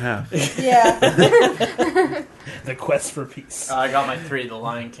 2.5. Yeah. The Quest for Peace. I got my 3, The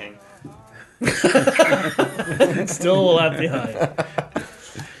Lion King. Still a lap behind.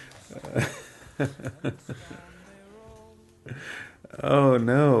 Oh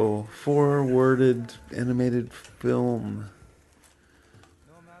no, 4-worded animated film.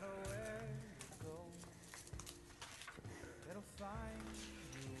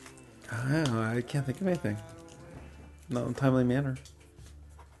 I don't know, I can't think of anything. Not in a timely manner.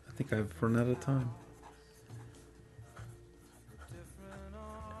 I think I've run out of time.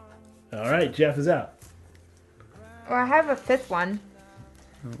 All right, Jeff is out. Well, I have a fifth one.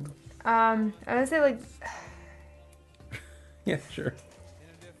 I would say like Yeah, sure.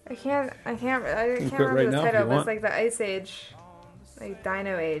 I can't quit remember right the now if title. you But it's want. like the Ice Age, like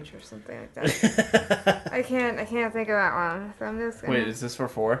Dino Age or something like that. I can't think of that one. So I'm just gonna... Wait, is this for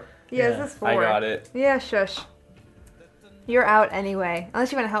 4? Yeah, Yeah. this is 4. I got it. Yeah, shush. You're out anyway,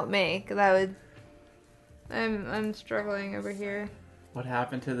 unless you want to help me, because I would. I'm struggling over here. What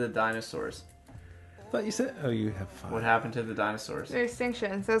happened to the dinosaurs? I thought you said. Oh, you have 5. What happened to the dinosaurs? Their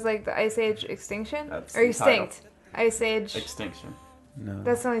extinction. So it's like the Ice Age extinction, That's or the title. extinct. Ice Age. Extinction. No.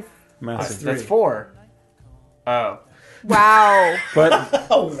 That's only. massive. That's 4. Oh. Wow. But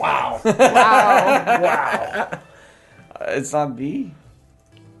Oh, wow. Wow. Wow. It's on B.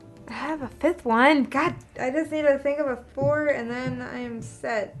 I have a fifth one. God, I just need to think of a 4, and then I am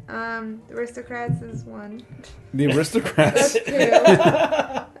set. The Aristocrats is 1. the Aristocrats. That's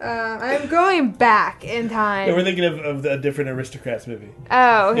 2. I'm going back in time. Yeah, we're thinking of a different Aristocrats movie.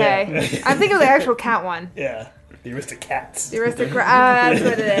 Oh, okay. Yeah. I'm thinking of the actual cat one. Yeah. The Aristocats. The Aristocrat. That's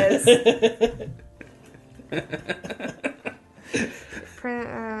what it is.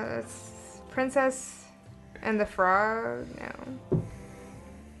 Princess and the Frog. No.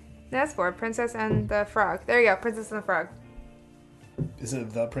 That's 4. Princess and the Frog. There you go. Princess and the Frog. Is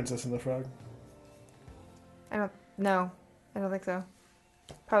it The Princess and the Frog? I don't think so.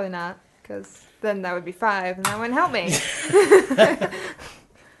 Probably not, because then that would be 5, and that wouldn't help me.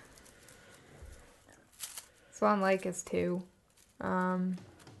 Swan Lake is 2. That's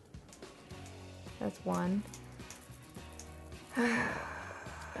 1.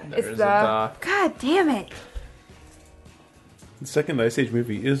 There's a duck. God damn it! The second Ice Age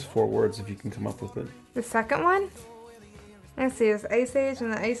movie is 4 words if you can come up with it. The second one? Let's see, it's Ice Age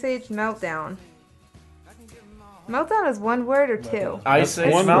and the Ice Age Meltdown. Meltdown is 1 word or 2? Ice That's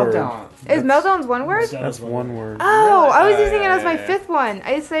Age one Meltdown. Is Meltdown's 1 word? That's 1 word. Oh, I was using it yeah, as my yeah. 5th one.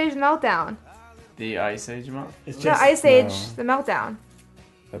 Ice Age Meltdown. The Ice Age Meltdown. It's No, just, Ice Age, no. the Meltdown.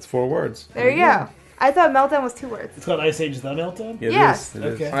 That's 4 words. There you go. I thought Meltdown was 2 words. it's called Ice Age The Meltdown? Yeah, Yes. It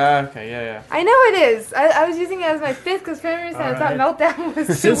is. Okay. Okay, yeah. I know it is. I was using it as my 5th because for some reason I thought Alright. Meltdown was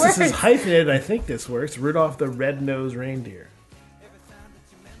 2 Since words. this is hyphenated, I think this works. Rudolph the Red-Nosed Reindeer.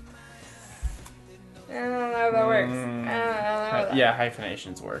 I don't know if that works. I don't know. Yeah,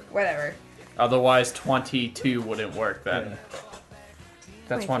 hyphenations work. Whatever. Otherwise, 22 wouldn't work then. Yeah.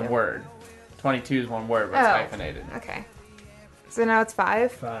 That's 22. 1 word. 22 is 1 word, but it's Oh. hyphenated. Okay. So now it's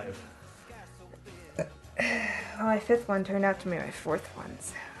 5. 5. Well, my 5th one turned out to be my 4th one.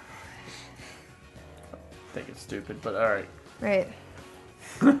 So. I think it's stupid, but alright. Right.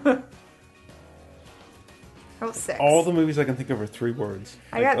 Oh, 6. All the movies I can think of are 3 words.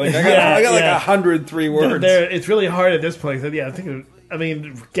 I got- I got Yeah. like 103 words. It's really hard at this point. Yeah, I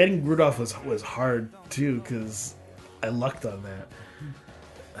mean, getting Rudolph was hard too because I lucked on that.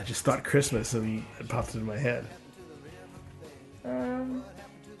 I just thought Christmas and it popped into my head.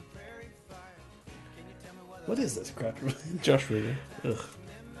 What is this crap? Josh Reader. Ugh.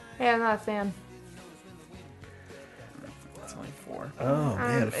 Yeah, I'm not a fan. That's only 4. Oh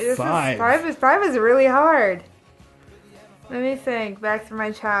man, This is 5. 5 is really hard. Let me think back to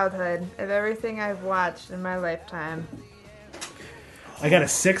my childhood of everything I've watched in my lifetime. I got a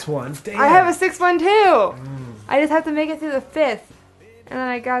 6 one. Damn. I have a 6 one too. I just have to make it through the 5th, and then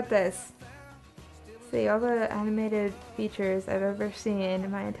I got this. See all the animated features I've ever seen in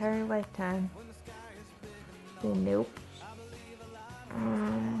my entire lifetime. Nope.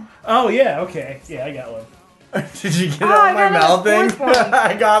 Oh yeah, okay, yeah, I got one. Did you get Oh, out I my got another mouthing? fourth one.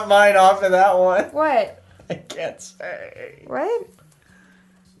 I got mine off of that one. What? I can't say. What?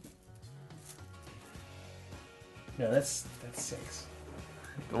 No, that's 6.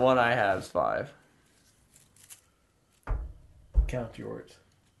 The one I have is 5. Count yours.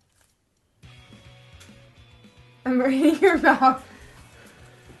 I'm reading your mouth.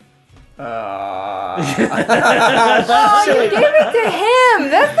 Uh, Oh, you gave it to him.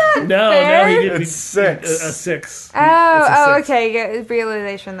 That's not No, fair. no, he didn't. It's 6. A 6. Oh, It's a 6. okay. Yeah,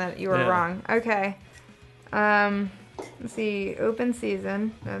 realization that you were Yeah. wrong. Okay. Let's see. Open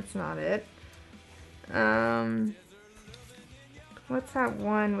season. That's not it. What's that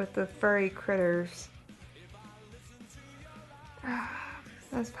one with the furry critters?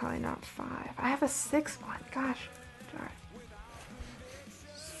 That's probably not 5. I have a 6 one. Gosh. Darn.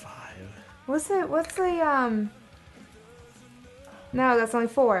 5. What's the No, that's only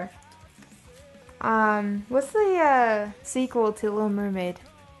 4. What's the sequel to Little Mermaid?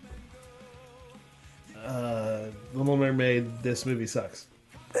 Little Mermaid. This movie sucks.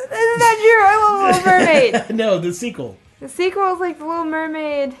 Isn't that true? I love Little Mermaid. No, the sequel. The sequel is like The Little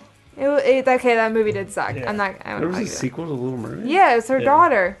Mermaid. Okay, that movie did suck. Yeah. I'm not. I There don't was a like it. sequel to Little Mermaid? Yeah, it's her Yeah.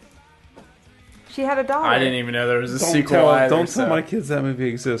 daughter. She had a daughter. I didn't even know there was a Don't sequel tell, either. don't so. tell my kids that movie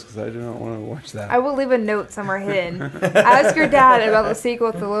exists because I do not want to watch that. I will leave a note somewhere hidden. Ask your dad about the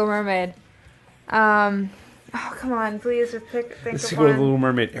sequel to Little Mermaid. Oh, come on, please just think the of sequel to one. Little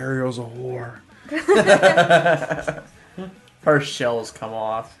Mermaid, Ariel's a whore. Her shells come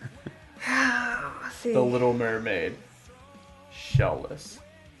off. Let's see. The Little Mermaid. Shellless.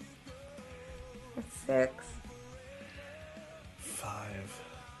 That's 6. 5.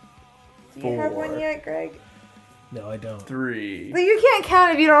 Do you have 4. one yet, Greg? No, I don't. 3. Like, you can't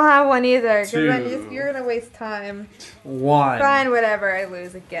count if you don't have one either, because then 2. you're gonna waste time. 1. Fine, whatever. I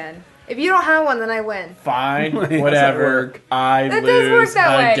lose again. If you don't have one, then I win. Fine, How does that whatever. work? I That does work lose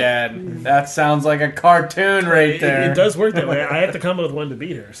that way. again. That sounds like a cartoon right there. It does work that way. I have to come up with one to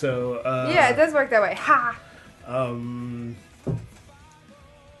beat her. So Yeah, it does work that way. Ha! Um.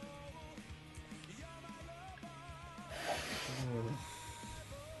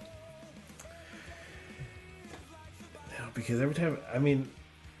 No, because every time, I mean,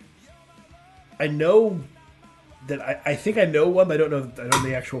 I know that I think I know one, but I don't know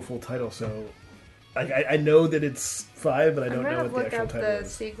the actual full title. So, I know that it's 5, but I I'm don't know gonna what the look actual up title the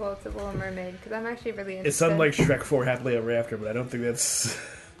is. sequel to Little Mermaid, because I'm actually really interested. It's something like Shrek 4 Happily Ever After, but I don't think that's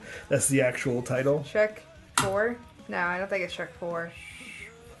that's the actual title. Shrek 4? No, I don't think it's Shrek 4.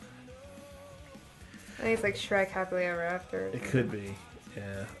 I think it's like Shrek Happily Ever After. It could be,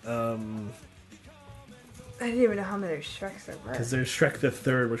 yeah. I didn't even know how many Shreks there were. Because there's Shrek the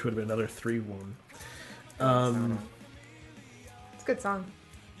Third, which would have been another 3 one. It's a good song.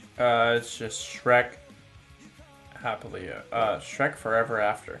 It's just Shrek happily. Shrek Forever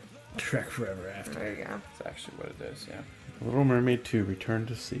After. Shrek Forever After. There you go. That's actually what it is. Yeah. Little Mermaid 2, Return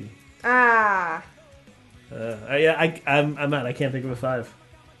to Sea. Ah! I'm out. I can't think of a 5.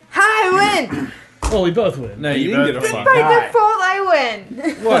 I win! Oh, we both win. No, You you didn't both get a win. five. By Hi. default, I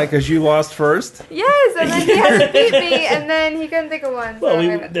win! Why? Because you lost first? Yes, and then he had to beat me, and then he couldn't think of one. So Well, I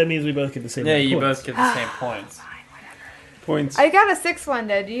win. that means we both get the same. Yeah, amount of you points. both get the same points. Points. I got a 6 one,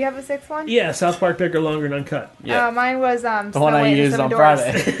 though. Do you have a 6 one? Yeah, South Park Bigger, Longer, and Uncut. Yeah. Mine was the Snow one I White and the used Seven on Dwarfs.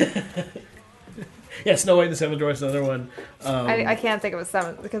 Friday. Yeah, Snow White and the Seven Dwarfs, another one. I can't think of a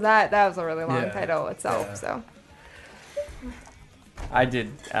 7th, because that was a really long Yeah, title itself, yeah. so. I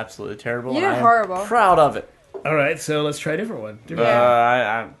did absolutely terrible. You and did I am horrible. Proud of it. All right, so let's try a different one. Different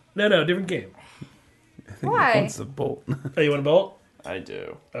Yeah. No, different game. I think Why? that one's a bolt. Oh, you want a bolt? I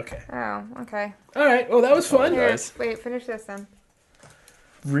do. Okay. Oh, okay. All right. Well, that was fun. Here, Nice. wait, finish this then.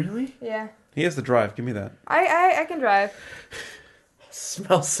 Really? Yeah. He has the drive. Give me that. I can drive.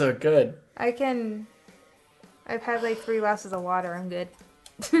 Smells so good. I've had like 3 glasses of water. I'm good.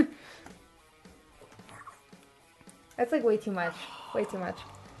 That's like way too much. Way too much.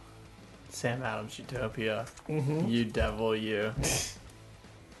 Sam Adams Utopia. You devil, you.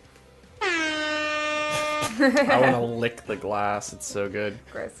 I want to lick the glass. It's so good.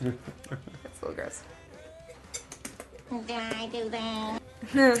 Gross. It's a little gross. Did I do that?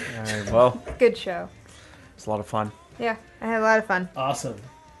 All right, well, Good show. it's a lot of fun. Yeah, I had a lot of fun. Awesome.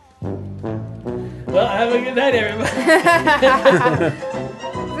 Well, have a good night, everybody.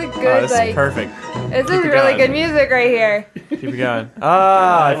 It's a good, This like, is perfect. this is it really going. good music right here. Keep it going.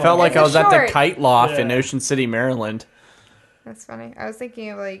 I felt like It's I a was at the short. Kite Loft in Yeah. Ocean City, Maryland. That's funny. I was thinking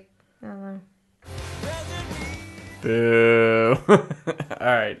of like, I don't know. Boo. All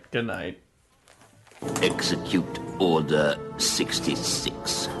right, good night. Execute Order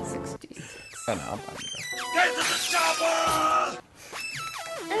 66. 66. Oh, no, I'm fine.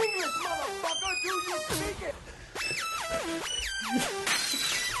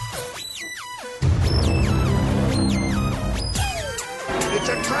 It's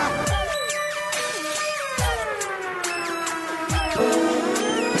a trap!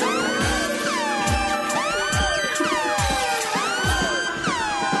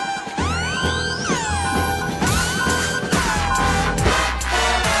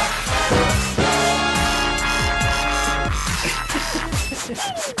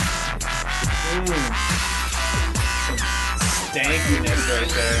 Stankiness right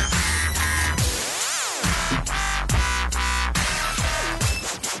there.